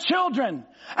protect our children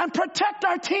and protect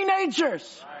our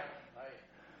teenagers.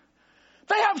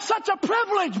 They have such a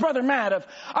privilege, Brother Matt,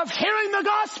 of hearing the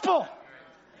gospel.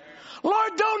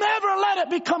 Lord, don't ever let it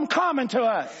become common to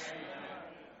us.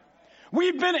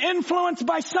 We've been influenced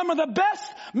by some of the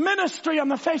best ministry on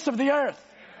the face of the earth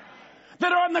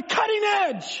that are on the cutting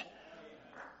edge.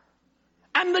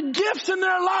 And the gifts in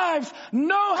their lives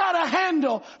know how to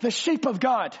handle the sheep of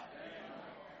God.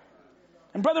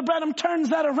 And Brother Branham turns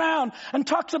that around and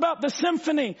talks about the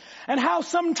symphony and how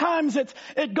sometimes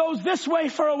it goes this way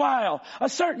for a while, a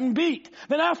certain beat.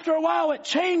 Then after a while it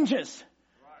changes.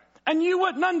 And you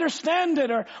wouldn't understand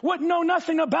it or wouldn't know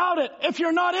nothing about it if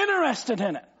you're not interested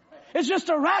in it. It's just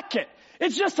a racket.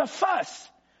 It's just a fuss.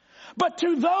 But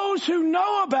to those who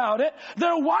know about it,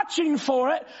 they're watching for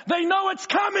it. They know it's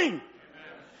coming.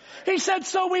 He said,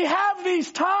 so we have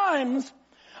these times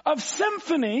of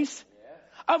symphonies,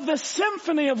 of the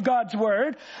symphony of God's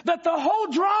Word, that the whole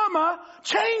drama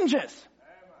changes.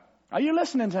 Are you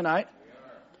listening tonight?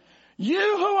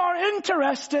 You who are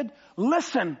interested,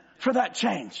 listen for that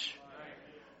change.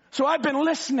 So I've been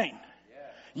listening.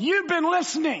 You've been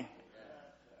listening.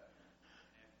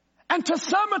 And to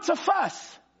some it's a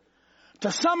fuss.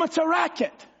 To some it's a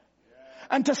racket.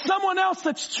 And to someone else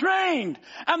that's trained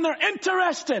and they're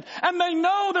interested and they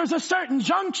know there's a certain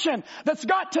junction that's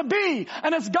got to be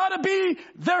and it's got to be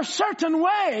their certain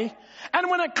way.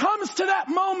 And when it comes to that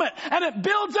moment and it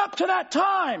builds up to that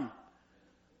time,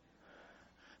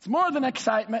 it's more than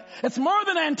excitement. It's more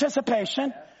than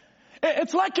anticipation.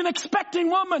 It's like an expecting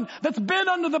woman that's been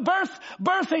under the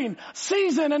birthing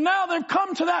season and now they've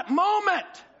come to that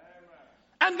moment.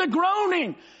 And the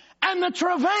groaning and the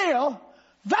travail,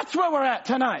 that's where we're at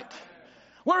tonight.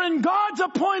 We're in God's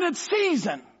appointed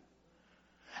season.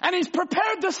 And He's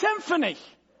prepared the symphony.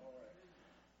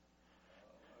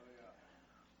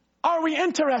 Are we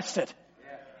interested?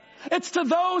 It's to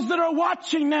those that are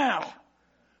watching now.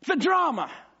 The drama.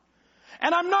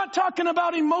 And I'm not talking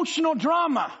about emotional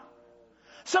drama.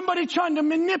 Somebody trying to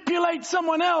manipulate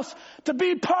someone else to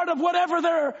be part of whatever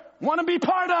they want to be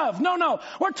part of. No.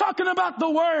 We're talking about the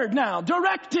Word now.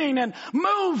 Directing and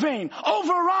moving,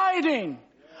 overriding,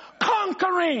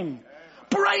 conquering,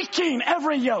 breaking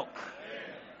every yoke.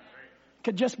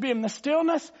 Could just be in the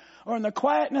stillness or in the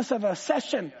quietness of a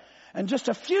session and just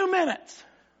a few minutes.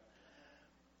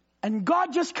 And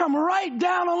God just come right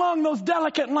down along those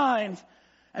delicate lines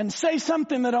and say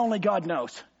something that only God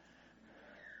knows.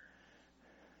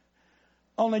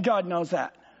 Only God knows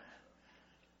that.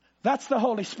 That's the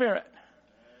Holy Spirit.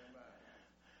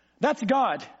 That's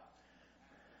God.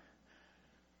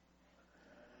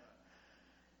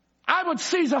 I would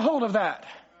seize a hold of that.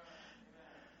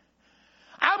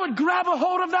 I would grab a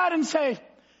hold of that and say,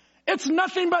 it's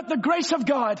nothing but the grace of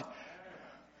God.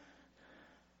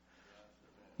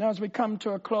 Now as we come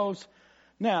to a close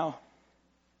now.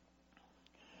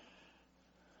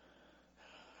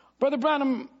 Brother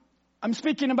Branham, I'm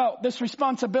speaking about this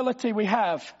responsibility we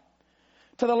have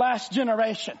to the last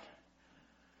generation.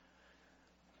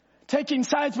 Taking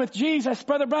sides with Jesus,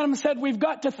 Brother Branham said we've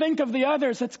got to think of the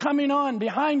others that's coming on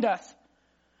behind us.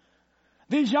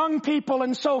 These young people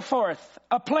and so forth.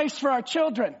 A place for our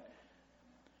children.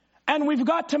 And we've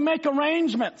got to make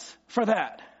arrangements for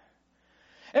that.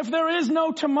 If there is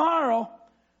no tomorrow,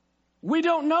 we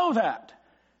don't know that.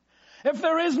 If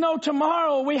there is no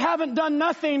tomorrow, we haven't done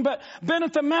nothing but been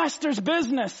at the Master's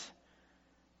business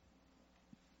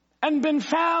and been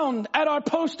found at our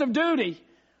post of duty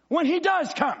when He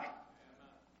does come.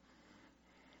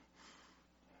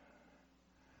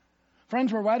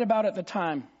 Friends, we're right about at the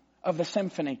time of the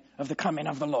symphony of the coming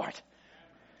of the Lord.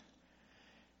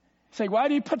 You say, why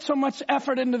do you put so much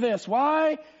effort into this?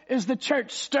 Why is the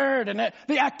church stirred and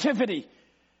the activity?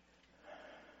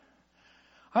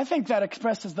 I think that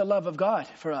expresses the love of God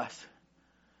for us.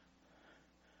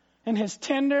 In His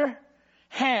tender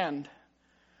hand,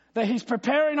 that He's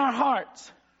preparing our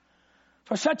hearts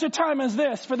for such a time as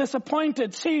this, for this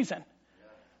appointed season.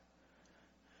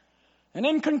 And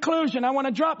in conclusion, I want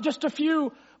to drop just a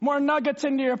few more nuggets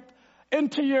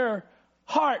into your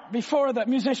heart before the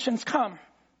musicians come.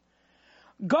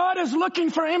 God is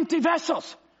looking for empty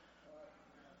vessels.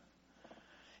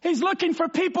 He's looking for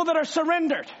people that are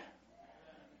surrendered.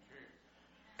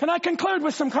 Can I conclude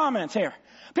with some comments here?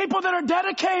 People that are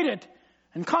dedicated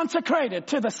and consecrated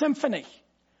to the symphony,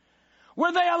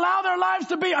 where they allow their lives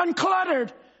to be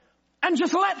uncluttered and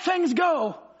just let things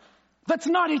go that's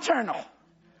not eternal.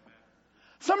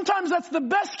 Sometimes that's the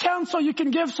best counsel you can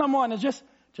give someone, is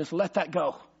just let that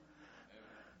go.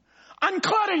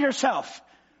 Unclutter yourself.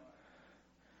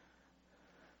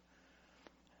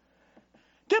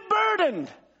 Get burdened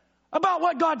about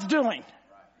what God's doing.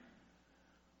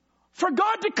 For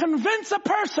God to convince a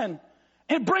person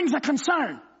it brings a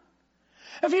concern.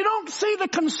 If you don't see the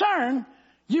concern,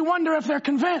 you wonder if they're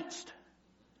convinced.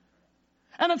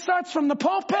 And it starts from the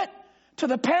pulpit to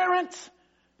the parents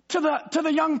to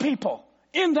the young people,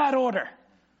 in that order.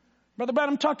 Brother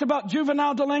Branham talked about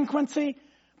juvenile delinquency,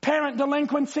 parent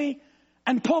delinquency,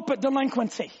 and pulpit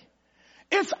delinquency.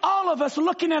 It's all of us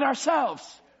looking at ourselves.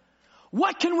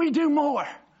 What can we do more?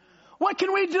 What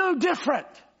can we do different?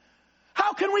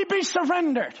 How can we be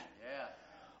surrendered?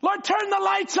 Lord, turn the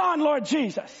lights on, Lord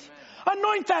Jesus.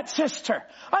 Anoint that sister.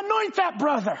 Anoint that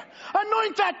brother.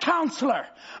 Anoint that counselor.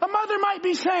 A mother might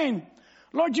be saying,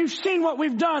 Lord, you've seen what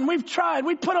we've done. We've tried.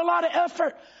 We've put a lot of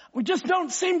effort. We just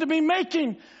don't seem to be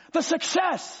making the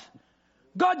success.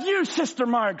 God, use Sister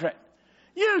Margaret.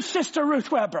 Use Sister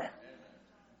Ruth Weber.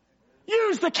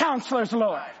 Use the counselors,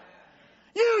 Lord.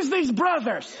 Use these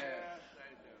brothers.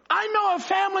 I know of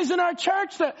families in our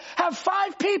church that have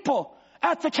 5 people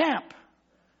at the camp.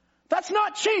 That's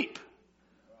not cheap.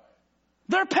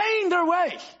 They're paying their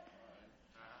way.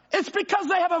 It's because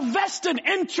they have a vested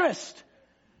interest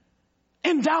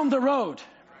in down the road.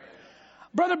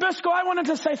 Brother Biscoe, I wanted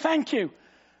to say thank you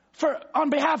on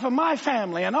behalf of my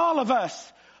family and all of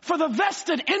us for the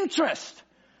vested interest.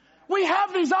 We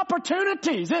have these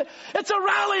opportunities. It's a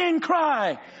rallying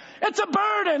cry. It's a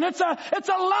burden. It's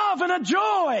a love and a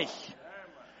joy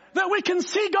that we can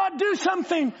see God do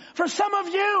something for some of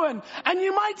you, and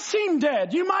you might seem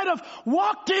dead. You might have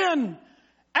walked in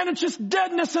and it's just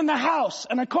deadness in the house.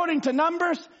 And according to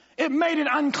Numbers, it made it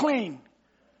unclean.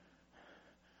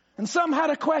 And some had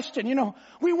a question,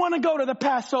 we want to go to the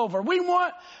Passover.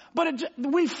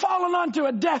 We've fallen onto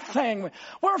a death thing.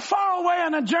 We're far away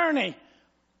on a journey.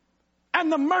 And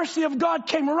the mercy of God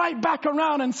came right back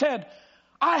around and said,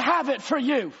 I have it for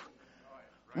you.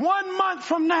 1 month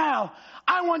from now,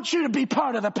 I want you to be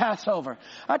part of the Passover.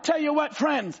 I tell you what,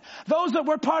 friends, those that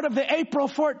were part of the April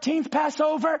 14th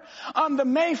Passover, on the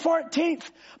May 14th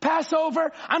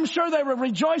Passover, I'm sure they were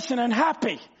rejoicing and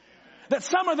happy that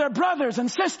some of their brothers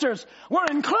and sisters were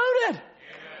included.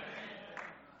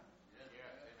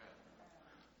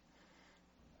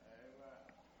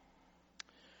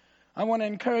 I want to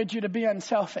encourage you to be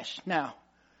unselfish now.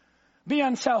 Be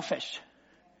unselfish.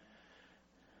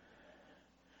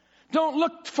 Don't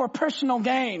look for personal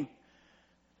gain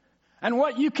and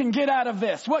what you can get out of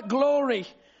this, what glory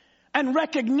and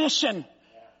recognition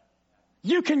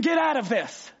you can get out of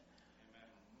this.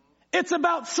 It's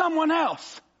about someone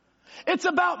else. It's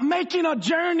about making a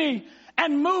journey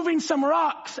and moving some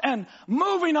rocks and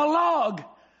moving a log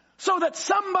so that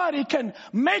somebody can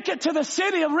make it to the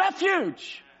city of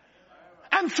refuge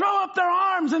and throw up their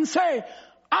arms and say,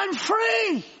 I'm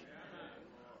free.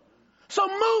 So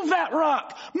move that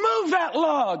rock, move that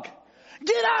log.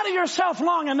 Get out of yourself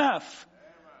long enough.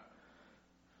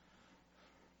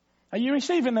 Are you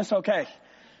receiving this okay?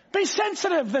 Be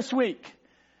sensitive this week.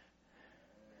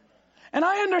 And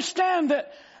I understand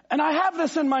that, and I have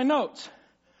this in my notes,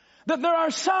 that there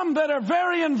are some that are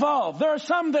very involved. There are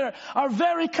some that are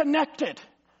very connected.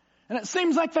 And it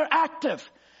seems like they're active.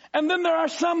 And then there are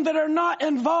some that are not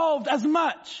involved as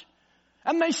much.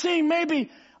 And they seem maybe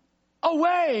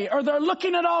away, or they're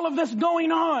looking at all of this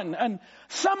going on. And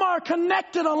some are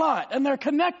connected a lot, and they're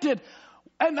connected,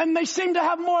 and they seem to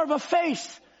have more of a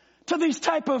face to these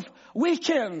type of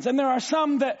weekends. And there are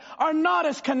some that are not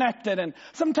as connected, and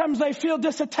sometimes they feel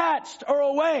disattached or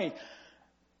away.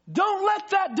 Don't let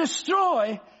that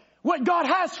destroy what God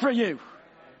has for you.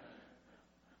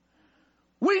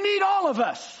 We need all of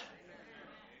us.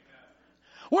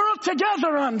 We're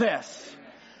together on this.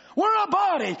 We're a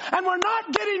body, and we're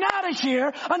not getting out of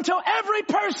here until every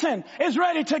person is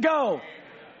ready to go.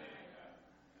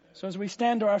 So as we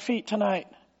stand to our feet tonight,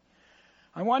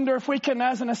 I wonder if we can,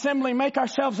 as an assembly, make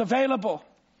ourselves available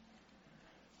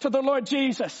to the Lord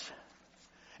Jesus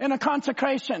in a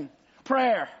consecration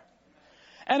prayer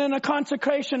and in a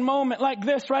consecration moment like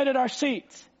this right at our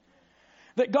seats.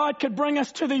 That God could bring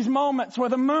us to these moments where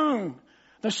the moon,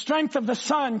 the strength of the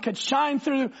sun, could shine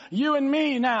through you and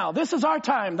me now. This is our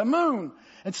time, the moon.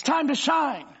 It's time to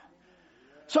shine.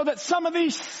 So that some of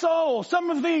these souls, some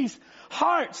of these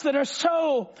hearts that are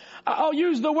so, I'll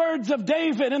use the words of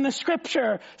David in the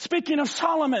scripture, speaking of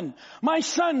Solomon. My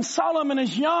son Solomon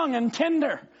is young and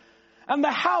tender. And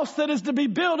the house that is to be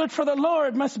builded for the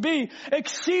Lord must be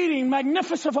exceeding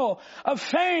magnificent of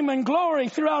fame and glory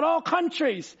throughout all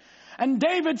countries. And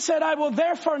David said, I will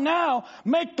therefore now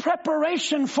make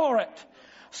preparation for it.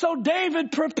 So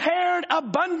David prepared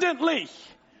abundantly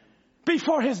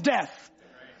before his death.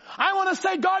 I want to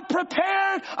say God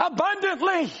prepared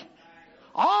abundantly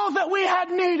all that we had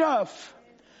need of.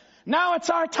 Now it's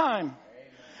our time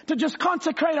to just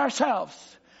consecrate ourselves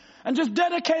and just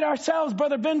dedicate ourselves.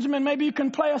 Brother Benjamin, maybe you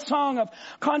can play a song of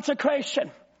consecration.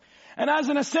 And as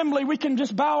an assembly, we can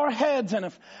just bow our heads. And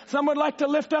if someone would like to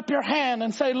lift up your hand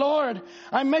and say, Lord,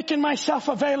 I'm making myself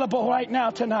available right now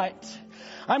tonight.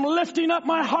 I'm lifting up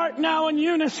my heart now in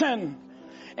unison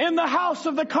in the house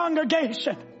of the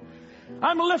congregation.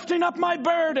 I'm lifting up my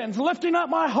burdens, lifting up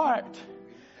my heart.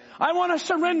 I want to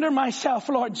surrender myself,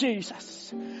 Lord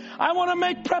Jesus. I want to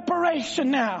make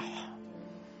preparation now.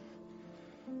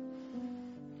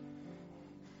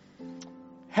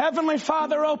 Heavenly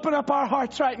Father, open up our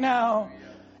hearts right now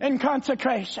in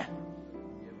consecration.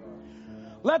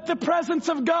 Let the presence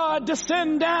of God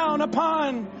descend down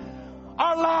upon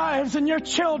our lives and your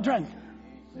children.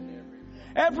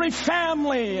 Every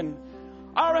family and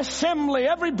our assembly,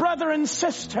 every brother and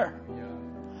sister.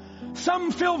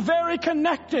 Some feel very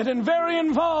connected and very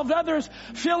involved. Others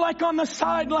feel like on the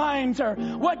sidelines or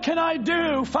what can I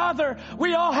do? Father,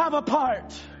 we all have a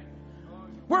part.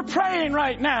 We're praying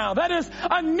right now. That is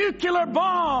a nuclear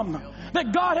bomb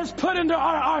that God has put into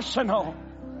our arsenal.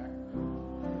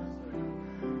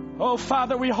 Oh,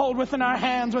 Father, we hold within our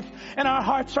hands, in our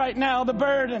hearts right now, the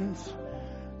burdens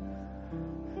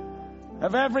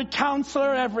of every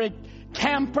counselor, every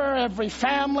camper, every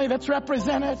family that's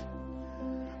represented.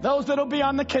 Those that will be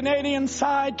on the Canadian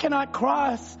side cannot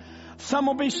cross. Some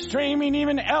will be streaming,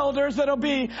 even elders that will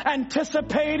be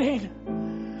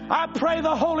anticipating. I pray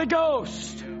the Holy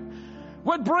Ghost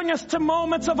would bring us to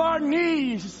moments of our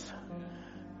knees.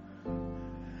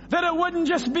 That it wouldn't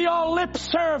just be all lip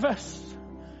service,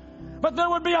 but there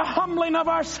would be a humbling of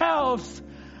ourselves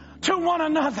to one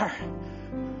another.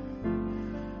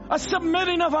 A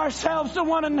submitting of ourselves to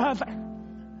one another.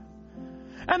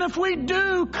 And if we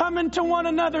do come into one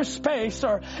another's space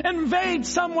or invade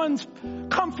someone's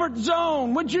comfort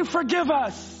zone, would you forgive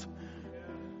us?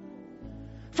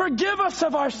 Forgive us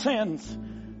of our sins.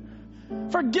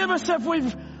 Forgive us if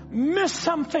we've missed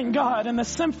something, God, in the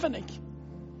symphony.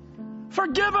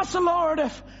 Forgive us, Lord,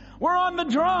 if we're on the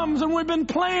drums and we've been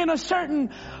playing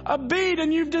a beat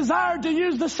and you've desired to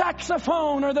use the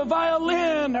saxophone or the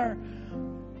violin, or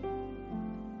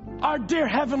our dear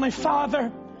Heavenly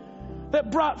Father that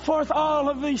brought forth all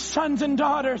of these sons and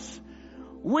daughters.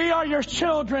 We are your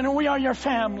children and we are your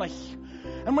family.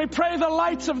 And we pray the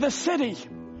lights of the city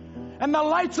and the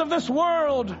lights of this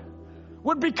world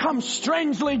would become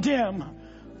strangely dim.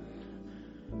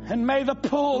 And may the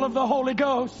pull of the Holy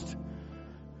Ghost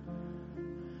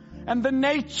and the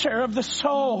nature of the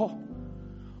soul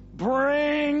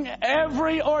bring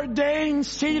every ordained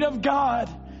seed of God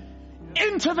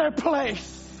into their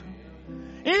place.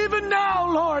 Even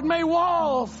now, Lord, may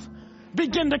walls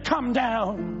begin to come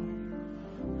down.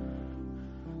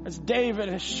 As David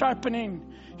is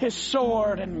sharpening his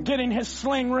sword and getting his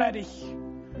sling ready.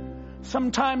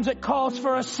 Sometimes it calls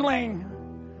for a sling.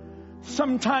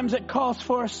 Sometimes it calls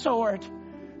for a sword.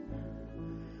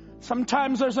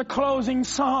 Sometimes there's a closing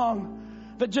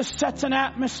song that just sets an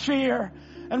atmosphere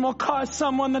and will cause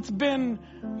someone that's been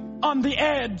on the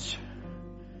edge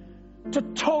to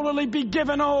totally be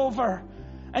given over.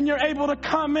 And you're able to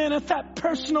come in at that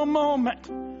personal moment.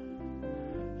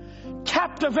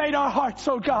 Captivate our hearts,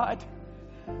 oh God.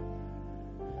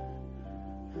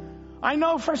 I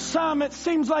know for some it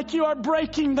seems like you are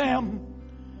breaking them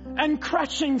and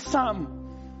crushing some.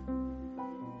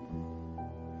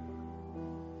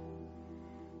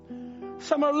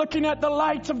 Some are looking at the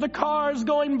lights of the cars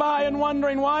going by and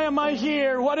wondering, why am I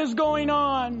here? What is going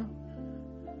on?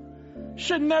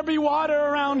 Shouldn't there be water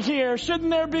around here? Shouldn't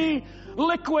there be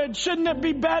liquid? Shouldn't it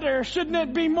be better? Shouldn't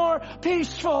it be more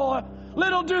peaceful?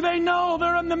 Little do they know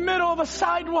they're in the middle of a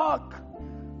sidewalk.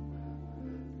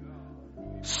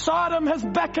 Sodom has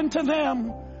beckoned to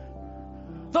them.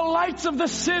 The lights of the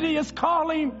city is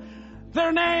calling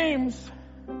their names.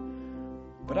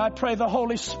 But I pray the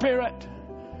Holy Spirit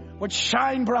would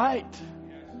shine bright.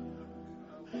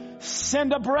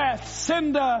 Send a breath,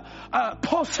 send a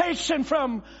pulsation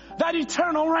from that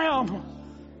eternal realm.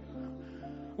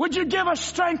 Would you give us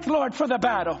strength, Lord, for the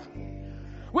battle?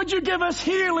 Would you give us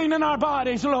healing in our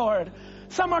bodies, Lord?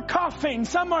 Some are coughing.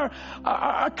 Some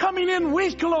are coming in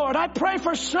weak, Lord. I pray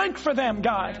for strength for them,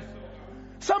 God.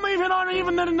 Some even aren't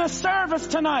even in the service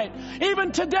tonight.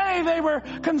 Even today they were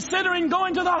considering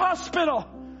going to the hospital.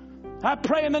 I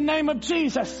pray in the name of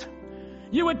Jesus,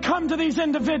 you would come to these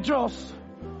individuals.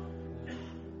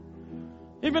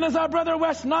 Even as our brother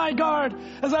Wes Nygaard,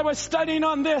 as I was studying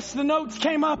on this, the notes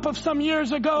came up of some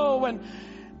years ago when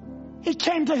he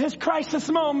came to his crisis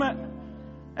moment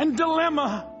and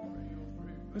dilemma.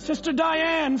 Sister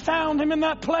Diane found him in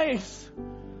that place.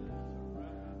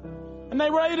 And they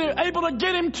were able to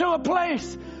get him to a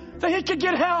place that he could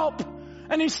get help.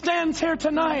 And he stands here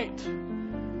tonight.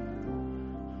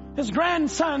 His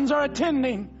grandsons are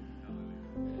attending.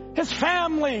 His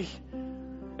family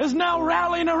is now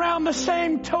rallying around the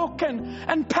same token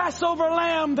and Passover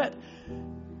lamb that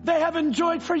they have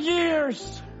enjoyed for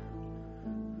years.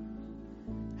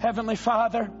 Heavenly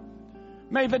Father,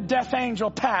 may the death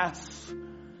angel pass.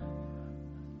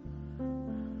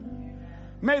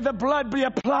 May the blood be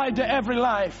applied to every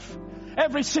life,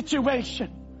 every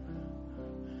situation.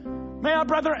 May our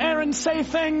brother Aaron say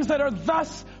things that are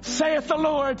thus saith the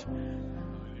Lord.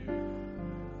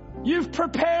 You've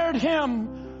prepared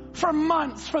him for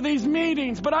months for these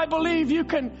meetings, but I believe you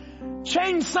can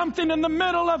change something in the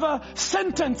middle of a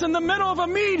sentence, in the middle of a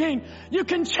meeting. You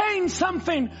can change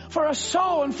something for a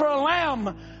soul and for a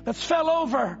lamb that's fell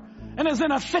over and is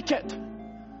in a thicket.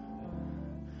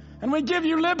 And we give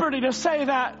you liberty to say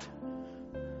that.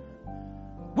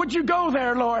 Would you go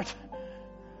there, Lord?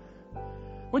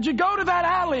 Would you go to that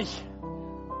alley?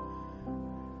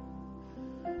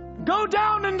 Go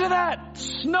down into that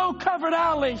snow-covered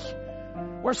alley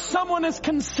where someone is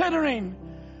considering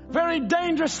very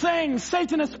dangerous things.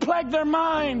 Satan has plagued their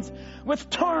minds with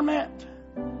torment.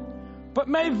 But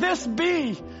may this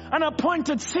be an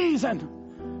appointed season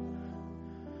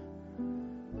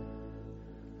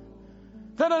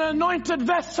that an anointed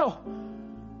vessel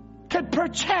could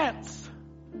perchance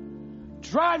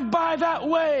drive by that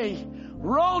way,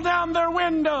 roll down their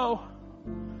window,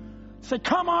 say,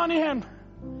 come on in.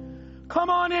 Come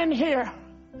on in here.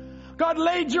 God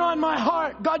laid you on my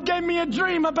heart. God gave me a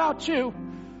dream about you.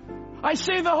 I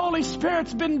see the Holy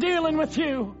Spirit's been dealing with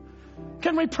you.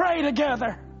 Can we pray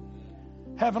together?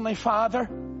 Heavenly Father,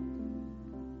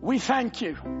 we thank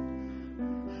you.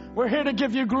 We're here to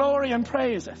give you glory and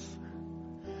praises.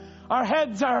 Our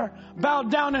heads are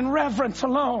bowed down in reverence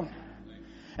alone,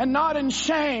 and not in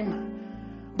shame,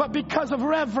 but because of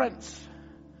reverence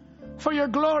for your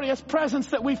glorious presence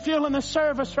that we feel in the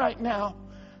service right now.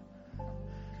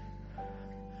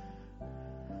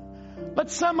 Let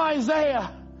some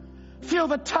Isaiah feel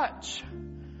the touch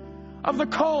of the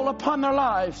coal upon their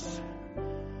lives,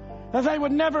 that they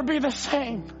would never be the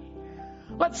same.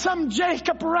 Let some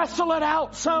Jacob wrestle it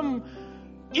out some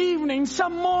evening,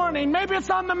 some morning. Maybe it's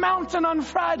on the mountain on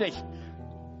Friday.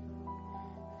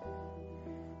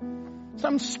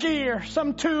 Some skier,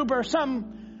 some tuber,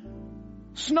 some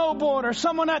snowboarder,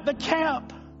 someone at the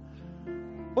camp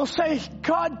will say,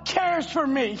 God cares for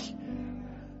me.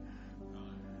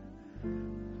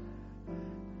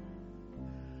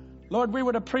 Lord, we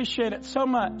would appreciate it so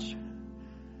much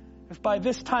if by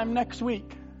this time next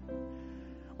week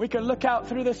we could look out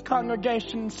through this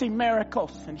congregation and see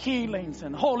miracles and healings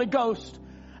and Holy Ghost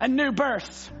and new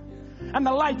births and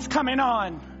the lights coming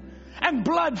on and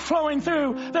blood flowing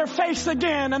through their face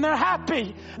again, and they're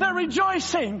happy, they're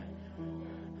rejoicing.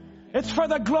 It's for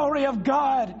the glory of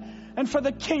God and for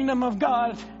the kingdom of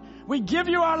God. We give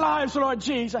you our lives, Lord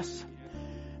Jesus.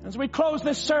 As we close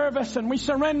this service and we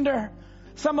surrender,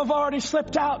 some have already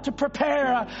slipped out to prepare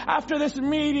after this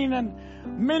meeting, and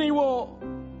many will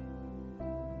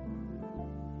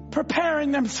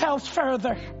preparing themselves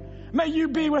further. May you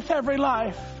be with every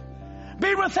life.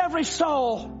 Be with every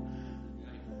soul.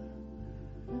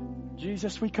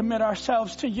 Jesus, we commit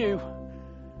ourselves to you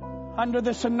under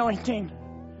this anointing,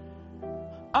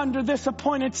 under this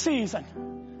appointed season.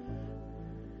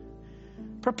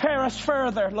 Prepare us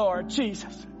further, Lord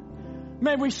Jesus.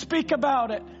 May we speak about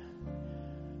it.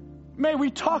 May we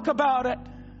talk about it.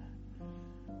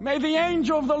 May the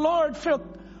angel of the Lord feel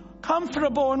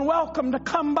comfortable and welcome to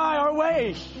come by our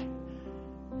way.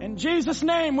 In Jesus'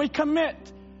 name, we commit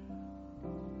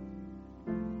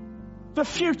the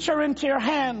future into your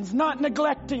hands, not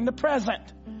neglecting the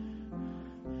present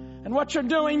and what you're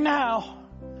doing now,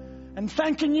 and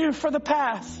thanking you for the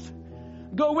past.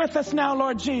 Go with us now,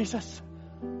 Lord Jesus.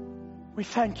 We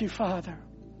thank you, Father.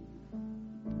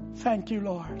 Thank you,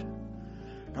 Lord.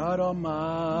 God Almighty,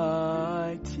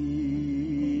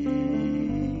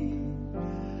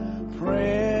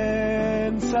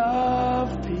 Prince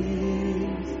of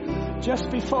Peace. Just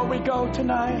before we go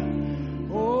tonight,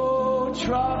 oh,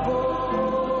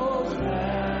 troubles